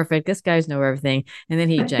so perfect. This guy knows everything. And then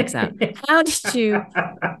he ejects out. How did you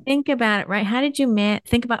think about it, right? How did you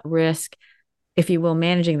think about risk, if you will?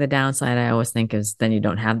 Managing the downside, I always think is then you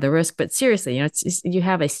don't have the risk. But seriously, you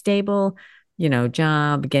have a stable,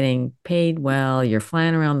 job, getting paid well, you're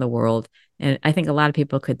flying around the world. And I think a lot of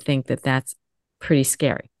people could think that that's pretty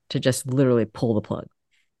scary to just literally pull the plug.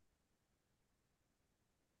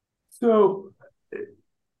 So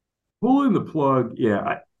pulling the plug,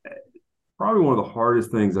 yeah, probably one of the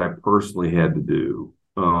hardest things I personally had to do.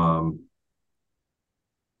 I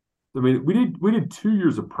mean, we did 2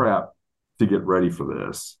 years of prep to get ready for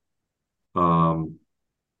this. Um,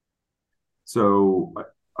 so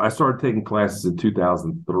I started taking classes in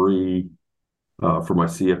 2003 for my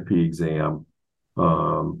CFP exam.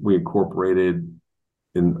 We incorporated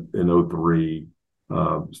in 03.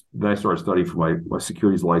 Then I started studying for my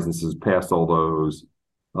securities licenses, passed all those.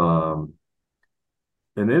 Um,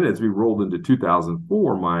 and then as we rolled into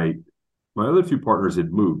 2004, my other two partners had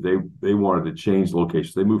moved. They wanted to change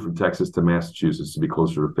locations. They moved from Texas to Massachusetts to be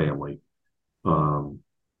closer to family. Um,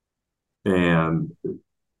 and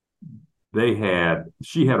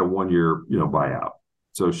she had a 1 year, buyout.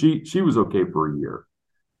 So she was okay for a year.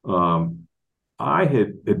 I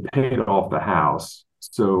had paid off the house,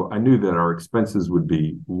 so I knew that our expenses would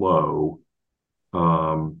be low.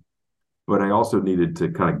 But I also needed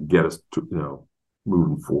to kind of get us to,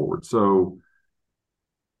 moving forward. So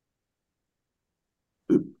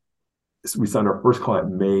we signed our first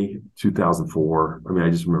client in May 2004. I mean,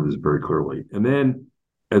 I just remember this very clearly. And then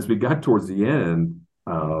as we got towards the end,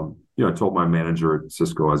 I told my manager at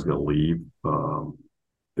Cisco I was going to leave.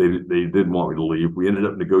 They didn't want me to leave. We ended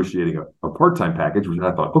up negotiating a part-time package, which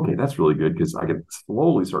I thought, okay, that's really good because I could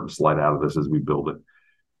slowly start to slide out of this as we build it.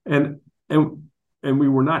 And we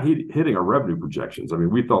were not hitting our revenue projections. I mean,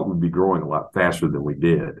 we thought we'd be growing a lot faster than we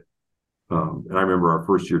did. And I remember our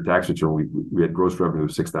first year tax return, we had gross revenue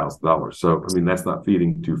of $6,000. So, I mean, that's not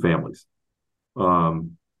feeding two families.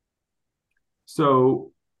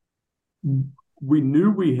 So we knew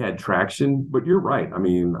we had traction, but you're right. I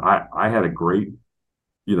mean, I had a great,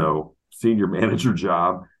 senior manager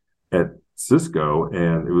job at Cisco,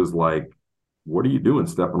 and it was like, what are you doing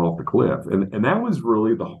stepping off the cliff? And that was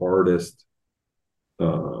really the hardest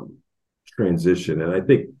transition. And I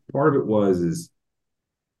think part of it is,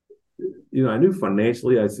 I knew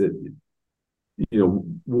financially, I said,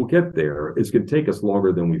 we'll get there. It's going to take us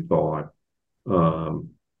longer than we thought.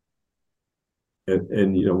 And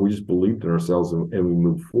we just believed in ourselves and we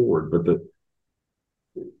moved forward. But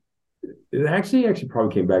it actually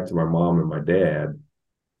probably came back to my mom and my dad.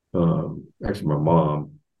 Actually, my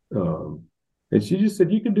mom. And she just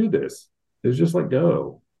said, you can do this. It's just like,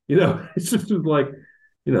 go. It's just like,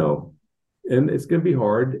 and it's going to be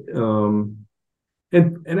hard.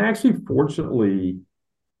 And actually, fortunately,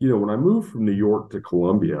 when I moved from New York to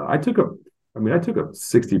Columbia, I took a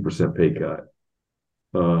 60% pay cut.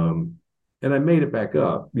 And I made it back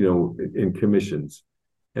up, in commissions.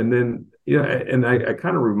 And then, and I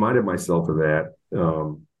kind of reminded myself of that.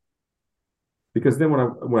 Because then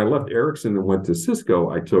when I left Ericsson and went to Cisco,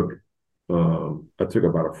 I took about a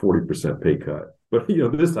 40% pay cut. But,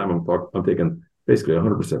 this time I'm taking basically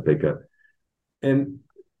 100% pay cut. And,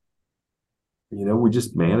 we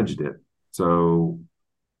just managed it. So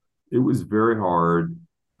it was very hard.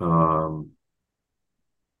 But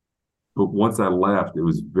once I left, it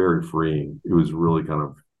was very freeing. It was really kind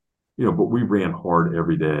of, but we ran hard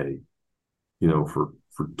every day, for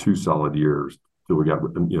 2 solid years till we got,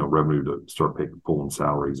 revenue to start pulling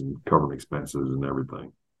salaries and covering expenses and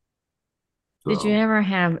everything. So, did you ever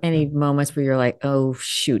have any moments where you're like, oh,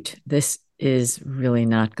 shoot, this is really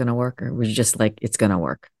not going to work? Or were you just like, it's going to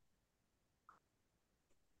work?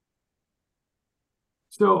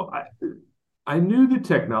 So I knew the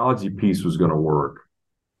technology piece was going to work.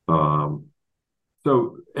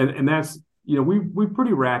 So that's, we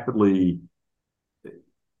pretty rapidly,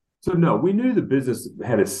 so no, we knew the business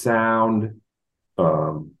had a sound,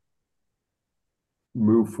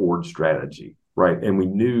 move forward strategy, right? And we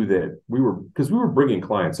knew that because we were bringing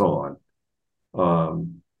clients on,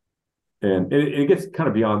 and it gets kind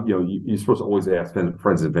of beyond, you're supposed to always ask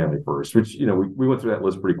friends and family first, which, we went through that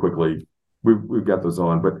list pretty quickly. We've got those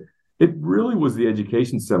on, but it really was the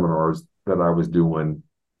education seminars that I was doing.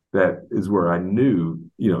 That is where I knew,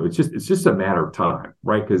 it's just a matter of time,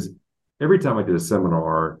 right? Because every time I did a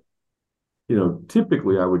seminar,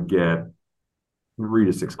 typically I would get 3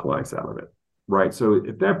 to 6 clients out of it, right? So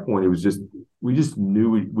at that point, it was we just knew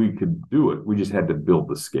we could do it. We just had to build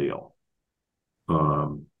the scale.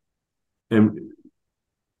 And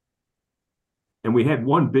we had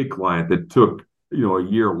one big client that took, a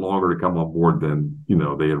year longer to come on board than,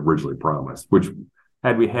 they had originally promised, which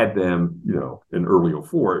had we had them, in early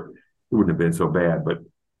 2004, it wouldn't have been so bad. But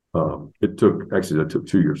that took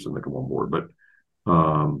 2 years for them to come on board. But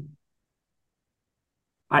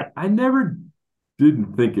I never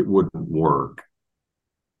didn't think it wouldn't work,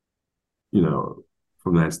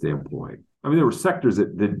 from that standpoint. I mean, there were sectors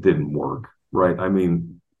that didn't work, right? I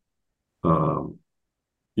mean, trying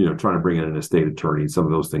to bring in an estate attorney, some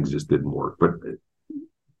of those things just didn't work. But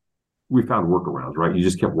we found workarounds, right? You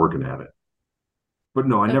just kept working at it. But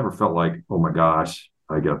no, I never felt like, oh my gosh,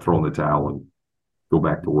 I got to throw in the towel and go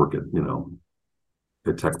back to work at,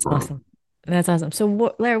 a tech firm. Awesome. That's awesome.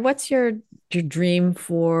 So, Larry, what's your dream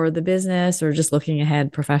for the business or just looking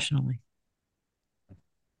ahead professionally?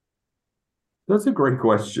 That's a great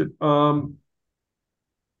question.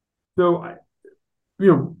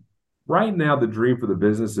 Right now the dream for the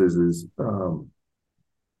business is a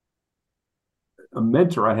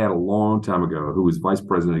mentor I had a long time ago who was vice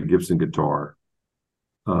president of Gibson Guitar,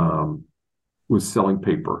 was selling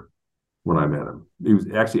paper when I met him. He was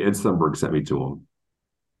actually, Ed Sundberg sent me to him.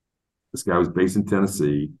 This guy was based in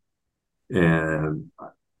Tennessee, and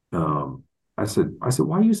I said,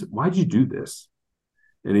 why'd you do this?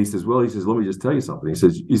 And he says, let me just tell you something. He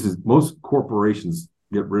says most corporations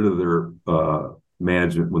get rid of their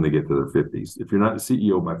management when they get to their 50s. If you're not the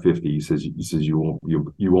CEO by 50, he says you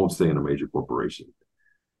won't stay in a major corporation.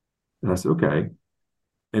 And I said, okay.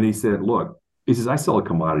 And he said, look, he says, I sell a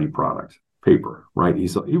commodity product, paper, right? He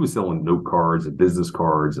was selling note cards and business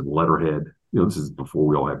cards and letterhead. This is before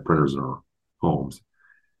we all had printers in our homes.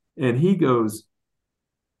 And he goes,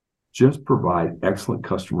 just provide excellent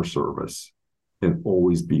customer service and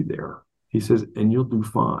always be there. He says, and you'll do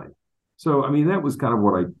fine. So, I mean, that was kind of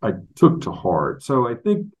what I took to heart. So I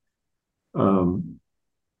think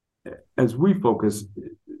as we focus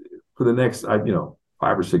for the next, 5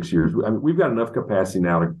 or 6 years, I mean, we've got enough capacity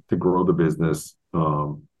now to grow the business,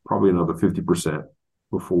 probably another 50%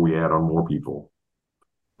 before we add on more people.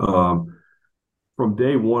 From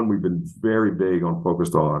day one, we've been very big on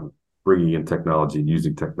focused on bringing in technology and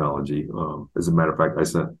using technology. As a matter of fact, I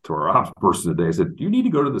sent to our ops person today, I said, do you need to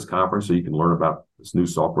go to this conference so you can learn about this new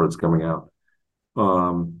software that's coming out?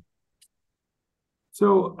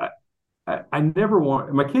 So I never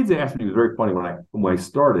want, my kids asked me, it was very funny when I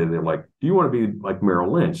started, they're like, do you want to be like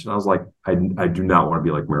Merrill Lynch? And I was like, I do not want to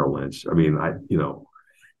be like Merrill Lynch. I mean, I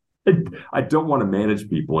don't want to manage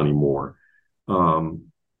people anymore.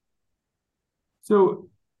 So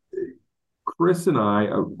Chris and I,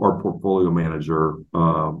 our portfolio manager,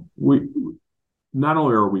 we not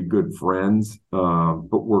only are we good friends, but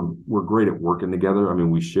we're great at working together. I mean,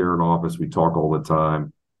 we share an office, we talk all the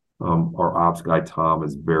time. Our ops guy Tom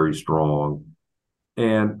is very strong,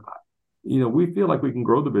 and we feel like we can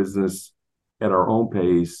grow the business at our own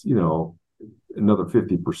pace. Another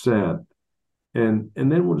 50%, and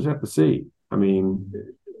then we'll just have to see. I mean,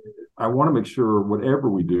 I want to make sure whatever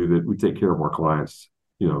we do that we take care of our clients.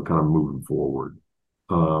 Kind of moving forward.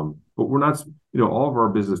 But we're not, all of our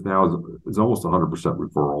business now is almost 100%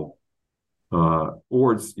 referral.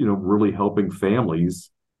 Or it's, really helping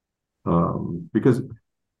families. Because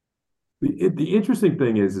the interesting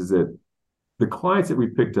thing is that the clients that we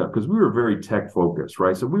picked up, because we were very tech focused,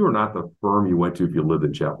 right? So we were not the firm you went to if you lived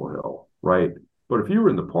in Chapel Hill, right? But if you were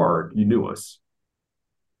in the park, you knew us,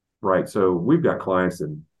 right? So we've got clients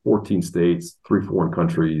in 14 states, 3 foreign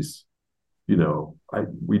countries.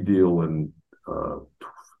 We deal in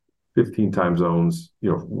 15 time zones,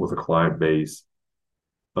 with a client base.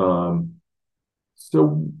 So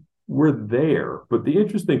we're there. But the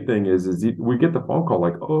interesting thing is we get the phone call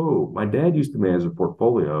like, oh, my dad used to manage a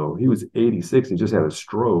portfolio. He was 86 and just had a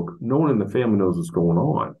stroke. No one in the family knows what's going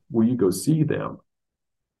on. Will you go see them?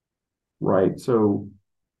 Right. So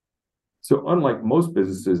unlike most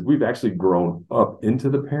businesses, we've actually grown up into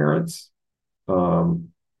the parents.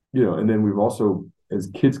 And then we've also, as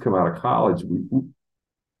kids come out of college,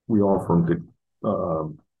 we offer them to,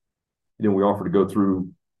 we offer to go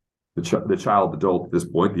through the child adult at this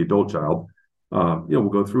point, the adult child. We'll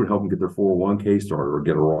go through and help them get their 401k started or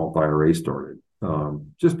get a Roth IRA started.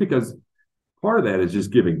 Just because part of that is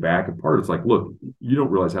just giving back, and part of it's like, look, you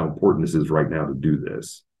don't realize how important this is right now to do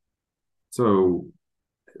this. So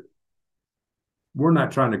we're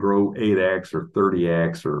not trying to grow 8x or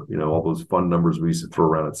 30x or, all those fun numbers we used to throw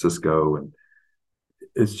around at Cisco. And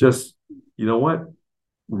it's just, what?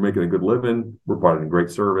 We're making a good living. We're providing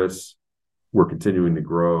great service. We're continuing to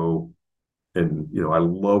grow. And, I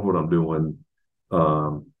love what I'm doing.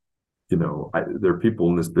 There are people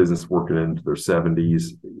in this business working into their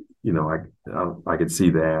 70s. I could see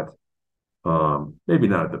that. Maybe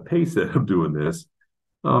not at the pace that I'm doing this.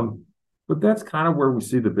 But that's kind of where we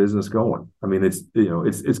see the business going. I mean,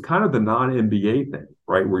 it's kind of the non-MBA thing,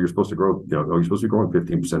 right? Where you're supposed to grow, you're supposed to be growing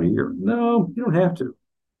 15% a year. No, you don't have to.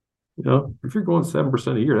 If you're growing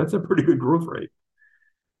 7% a year, that's a pretty good growth rate.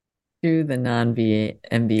 Do the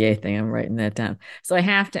non-MBA thing. I'm writing that down. So I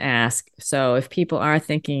have to ask, so if people are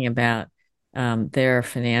thinking about their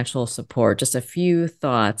financial support, just a few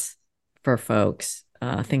thoughts for folks,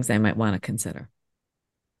 things they might want to consider.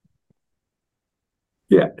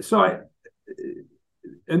 Yeah.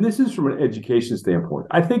 And this is from an education standpoint.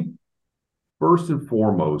 I think first and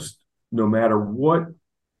foremost, no matter what,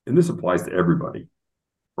 and this applies to everybody,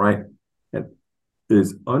 right? And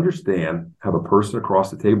is understand how the person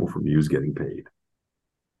across the table from you is getting paid,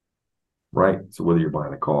 right? So whether you're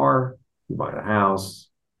buying a car, you're buying a house,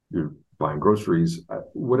 you're buying groceries,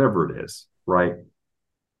 whatever it is, right?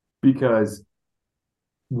 Because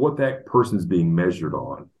what that person's being measured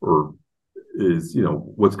on, or is,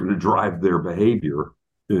 what's going to drive their behavior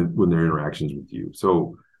when their interactions with you.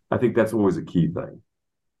 So I think that's always a key thing.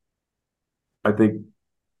 I think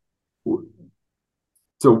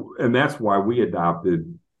so, and that's why we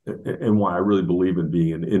adopted, and why I really believe in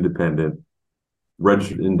being an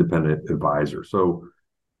registered independent advisor. So,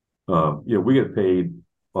 we get paid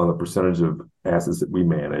on the percentage of assets that we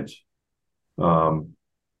manage. But,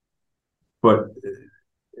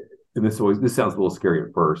 and this sounds a little scary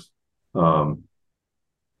at first. But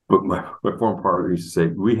my former partner used to say,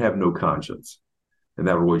 we have no conscience. And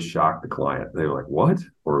that would always shock the client. They were like, what?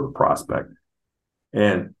 Or the prospect.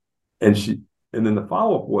 And then the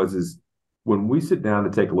follow-up is when we sit down to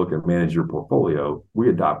take a look at manage your portfolio, we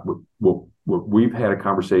adopt what we've had a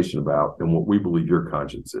conversation about and what we believe your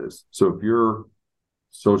conscience is. So if you're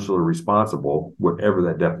socially responsible, whatever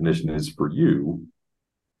that definition is for you,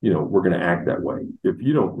 we're going to act that way. If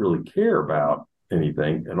you don't really care about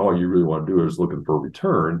anything and all you really want to do is looking for a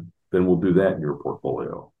return, then we'll do that in your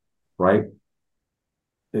portfolio, right?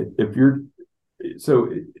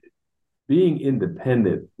 Being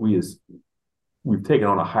independent, we've taken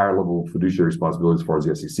on a higher level of fiduciary responsibility as far as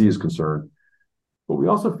the SEC is concerned, but we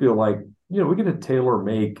also feel like, we get to tailor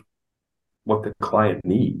make what the client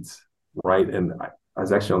needs, right? And I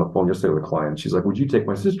was actually on the phone yesterday with a client. She's like, would you take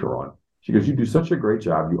my sister on? She goes, you do such a great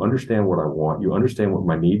job. You understand what I want. You understand what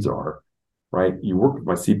my needs are, right? You work with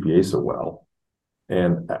my CPA so well.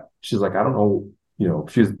 And she's like, I don't know,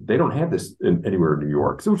 they don't have this anywhere in New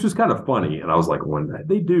York. So it's just kind of funny. And I was like, well,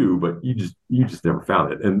 they do, but you just never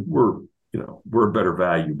found it. And we're a better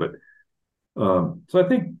value. But so I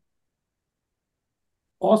think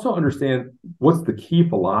also understand what's the key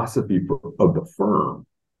philosophy of the firm.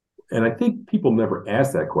 And I think people never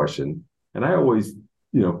ask that question. And I always,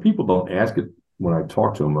 people don't ask it when I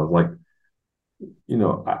talk to them. I'm like,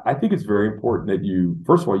 I think it's very important that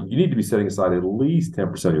first of all, you need to be setting aside at least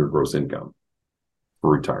 10% of your gross income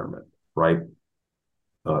for retirement, right?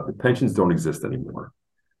 The pensions don't exist anymore.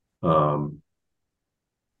 The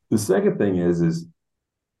second thing is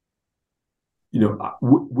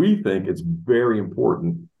we think it's very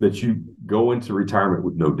important that you go into retirement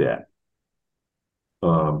with no debt,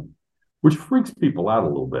 which freaks people out a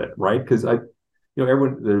little bit, right? Because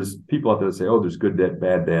there's people out there that say, oh, there's good debt,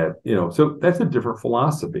 bad debt, so that's a different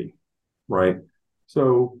philosophy, right?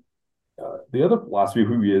 So the other philosophy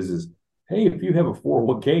is, hey, if you have a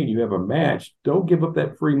 401k and you have a match, don't give up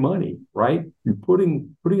that free money, right? You're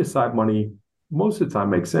putting aside money most of the time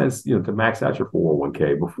makes sense, to max out your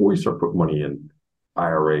 401k before you start putting money in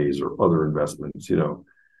IRAs or other investments, So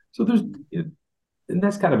and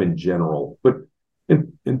that's kind of in general, but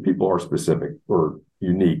and people are specific or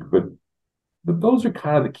unique, but those are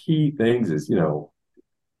kind of the key things is,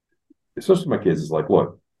 especially my kids is like,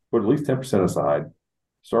 look, put at least 10% aside,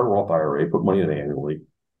 start a Roth IRA, put money in annually,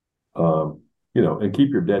 and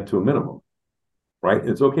keep your debt to a minimum, right?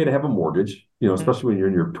 It's okay to have a mortgage, especially when you're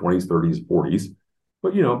in your 20s, 30s, 40s.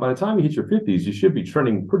 But, by the time you hit your 50s, you should be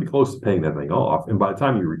trending pretty close to paying that thing off. And by the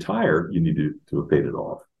time you retire, you need to have paid it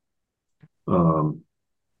off.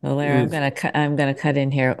 Well, Larry, I'm gonna cut in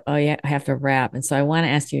here. Oh, yeah, I have to wrap. And so I want to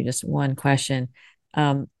ask you just one question.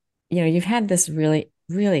 You've had this really,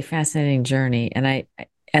 really fascinating journey, and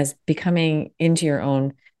as becoming into your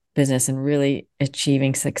own business and really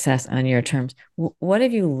achieving success on your terms, what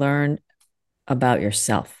have you learned about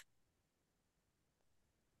yourself?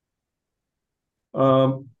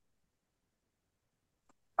 I've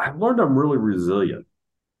learned I'm really resilient.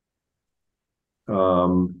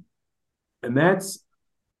 And that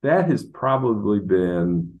has probably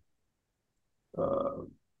been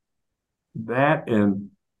that. And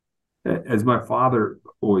as my father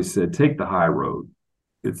always said, take the high road.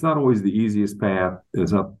 It's not always the easiest path.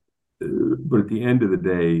 It's not, but at the end of the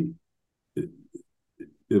day,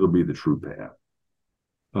 it'll be the true path.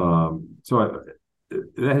 So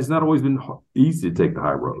it has not always been easy to take the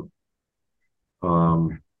high road.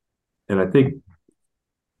 And I think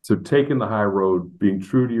So taking the high road, being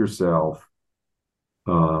true to yourself,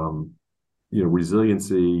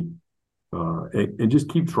 resiliency, and just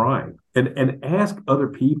keep trying. And ask other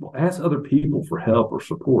people for help or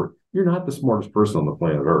support. You're not the smartest person on the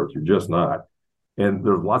planet Earth. You're just not. And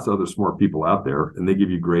there's lots of other smart people out there, and they give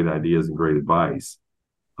you great ideas and great advice.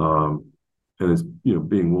 And it's,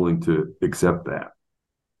 being willing to accept that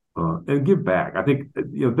and give back. I think,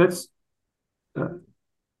 that's,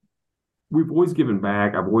 we've always given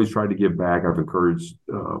back. I've always tried to give back. I've encouraged,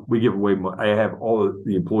 we give away, I have all of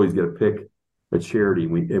the employees get to pick a charity,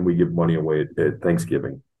 and we give money away at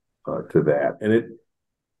Thanksgiving to that. And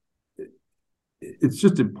it's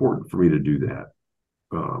just important for me to do that.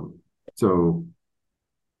 So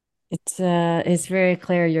it's very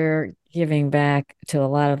clear you're giving back to a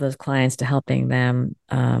lot of those clients, to helping them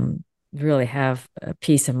really have a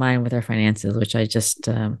peace of mind with their finances, which I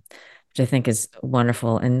think is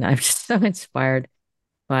wonderful. And I'm just so inspired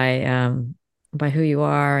by who you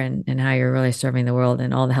are and how you're really serving the world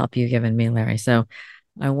and all the help you've given me, Larry. So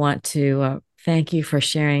I want to thank you for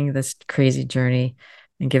sharing this crazy journey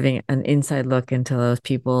and giving an inside look into those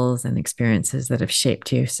peoples and experiences that have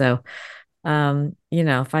shaped you. So,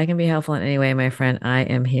 if I can be helpful in any way, my friend, I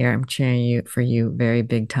am here. I'm cheering for you very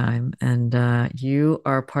big time. And you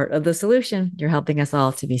are part of the solution. You're helping us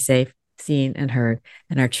all to be safe, seen, and heard,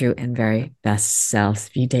 and our true and very best selves.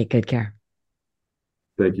 You take good care.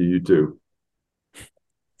 Thank you. You too.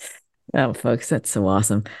 Oh, folks, that's so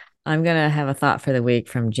awesome. I'm going to have a thought for the week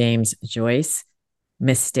from James Joyce.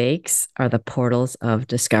 Mistakes are the portals of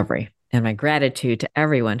discovery. And my gratitude to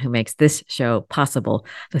everyone who makes this show possible,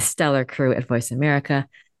 the stellar crew at Voice America,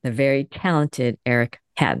 the very talented Eric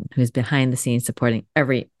Patton, who's behind the scenes supporting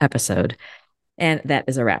every episode. And that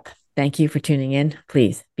is a wrap. Thank you for tuning in.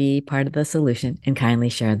 Please be part of the solution and kindly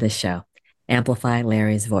share this show. Amplify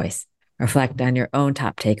Larry's voice. Reflect on your own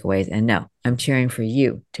top takeaways. And no, I'm cheering for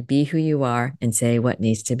you to be who you are and say what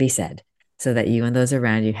needs to be said so that you and those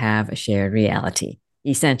around you have a shared reality.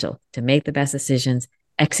 Essential to make the best decisions,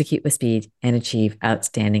 execute with speed, and achieve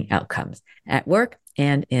outstanding outcomes at work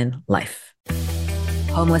and in life.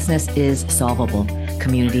 Homelessness is solvable.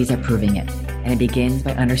 Communities are proving it. And it begins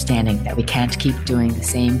by understanding that we can't keep doing the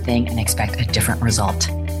same thing and expect a different result.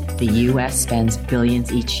 The U.S. spends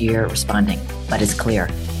billions each year responding, but it's clear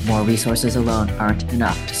more resources alone aren't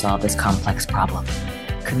enough to solve this complex problem.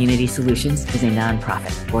 Community Solutions is a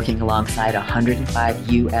nonprofit working alongside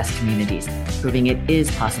 105 U.S. communities, proving it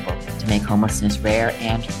is possible to make homelessness rare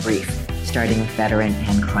and brief, starting with veteran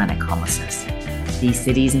and chronic homelessness. These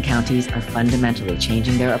cities and counties are fundamentally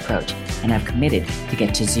changing their approach and have committed to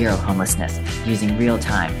get to zero homelessness using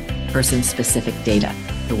real-time, person-specific data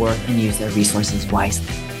to work and use their resources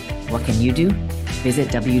wisely. What can you do? Visit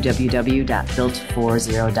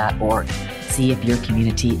www.built40.org. See if your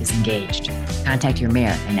community is engaged. Contact your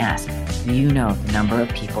mayor and ask, do you know the number of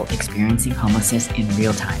people experiencing homelessness in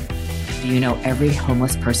real time? Do you know every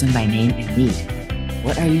homeless person by name and need?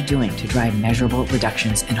 What are you doing to drive measurable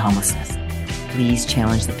reductions in homelessness? Please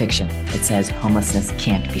challenge the fiction that says homelessness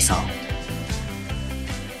can't be solved.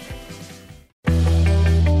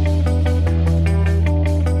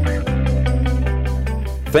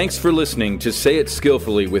 Thanks for listening to Say It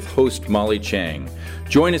Skillfully with host Molly Chang.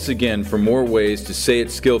 Join us again for more ways to say it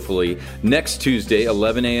skillfully next Tuesday,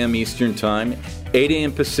 11 a.m. Eastern Time, 8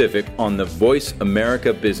 a.m. Pacific on the Voice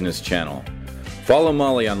America Business Channel. Follow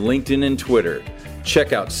Molly on LinkedIn and Twitter.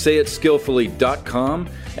 Check out sayitskillfully.com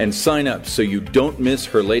and sign up so you don't miss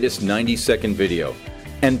her latest 90-second video.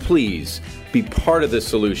 And please, be part of the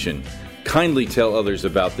solution. Kindly tell others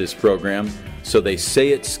about this program so they say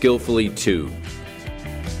it skillfully too.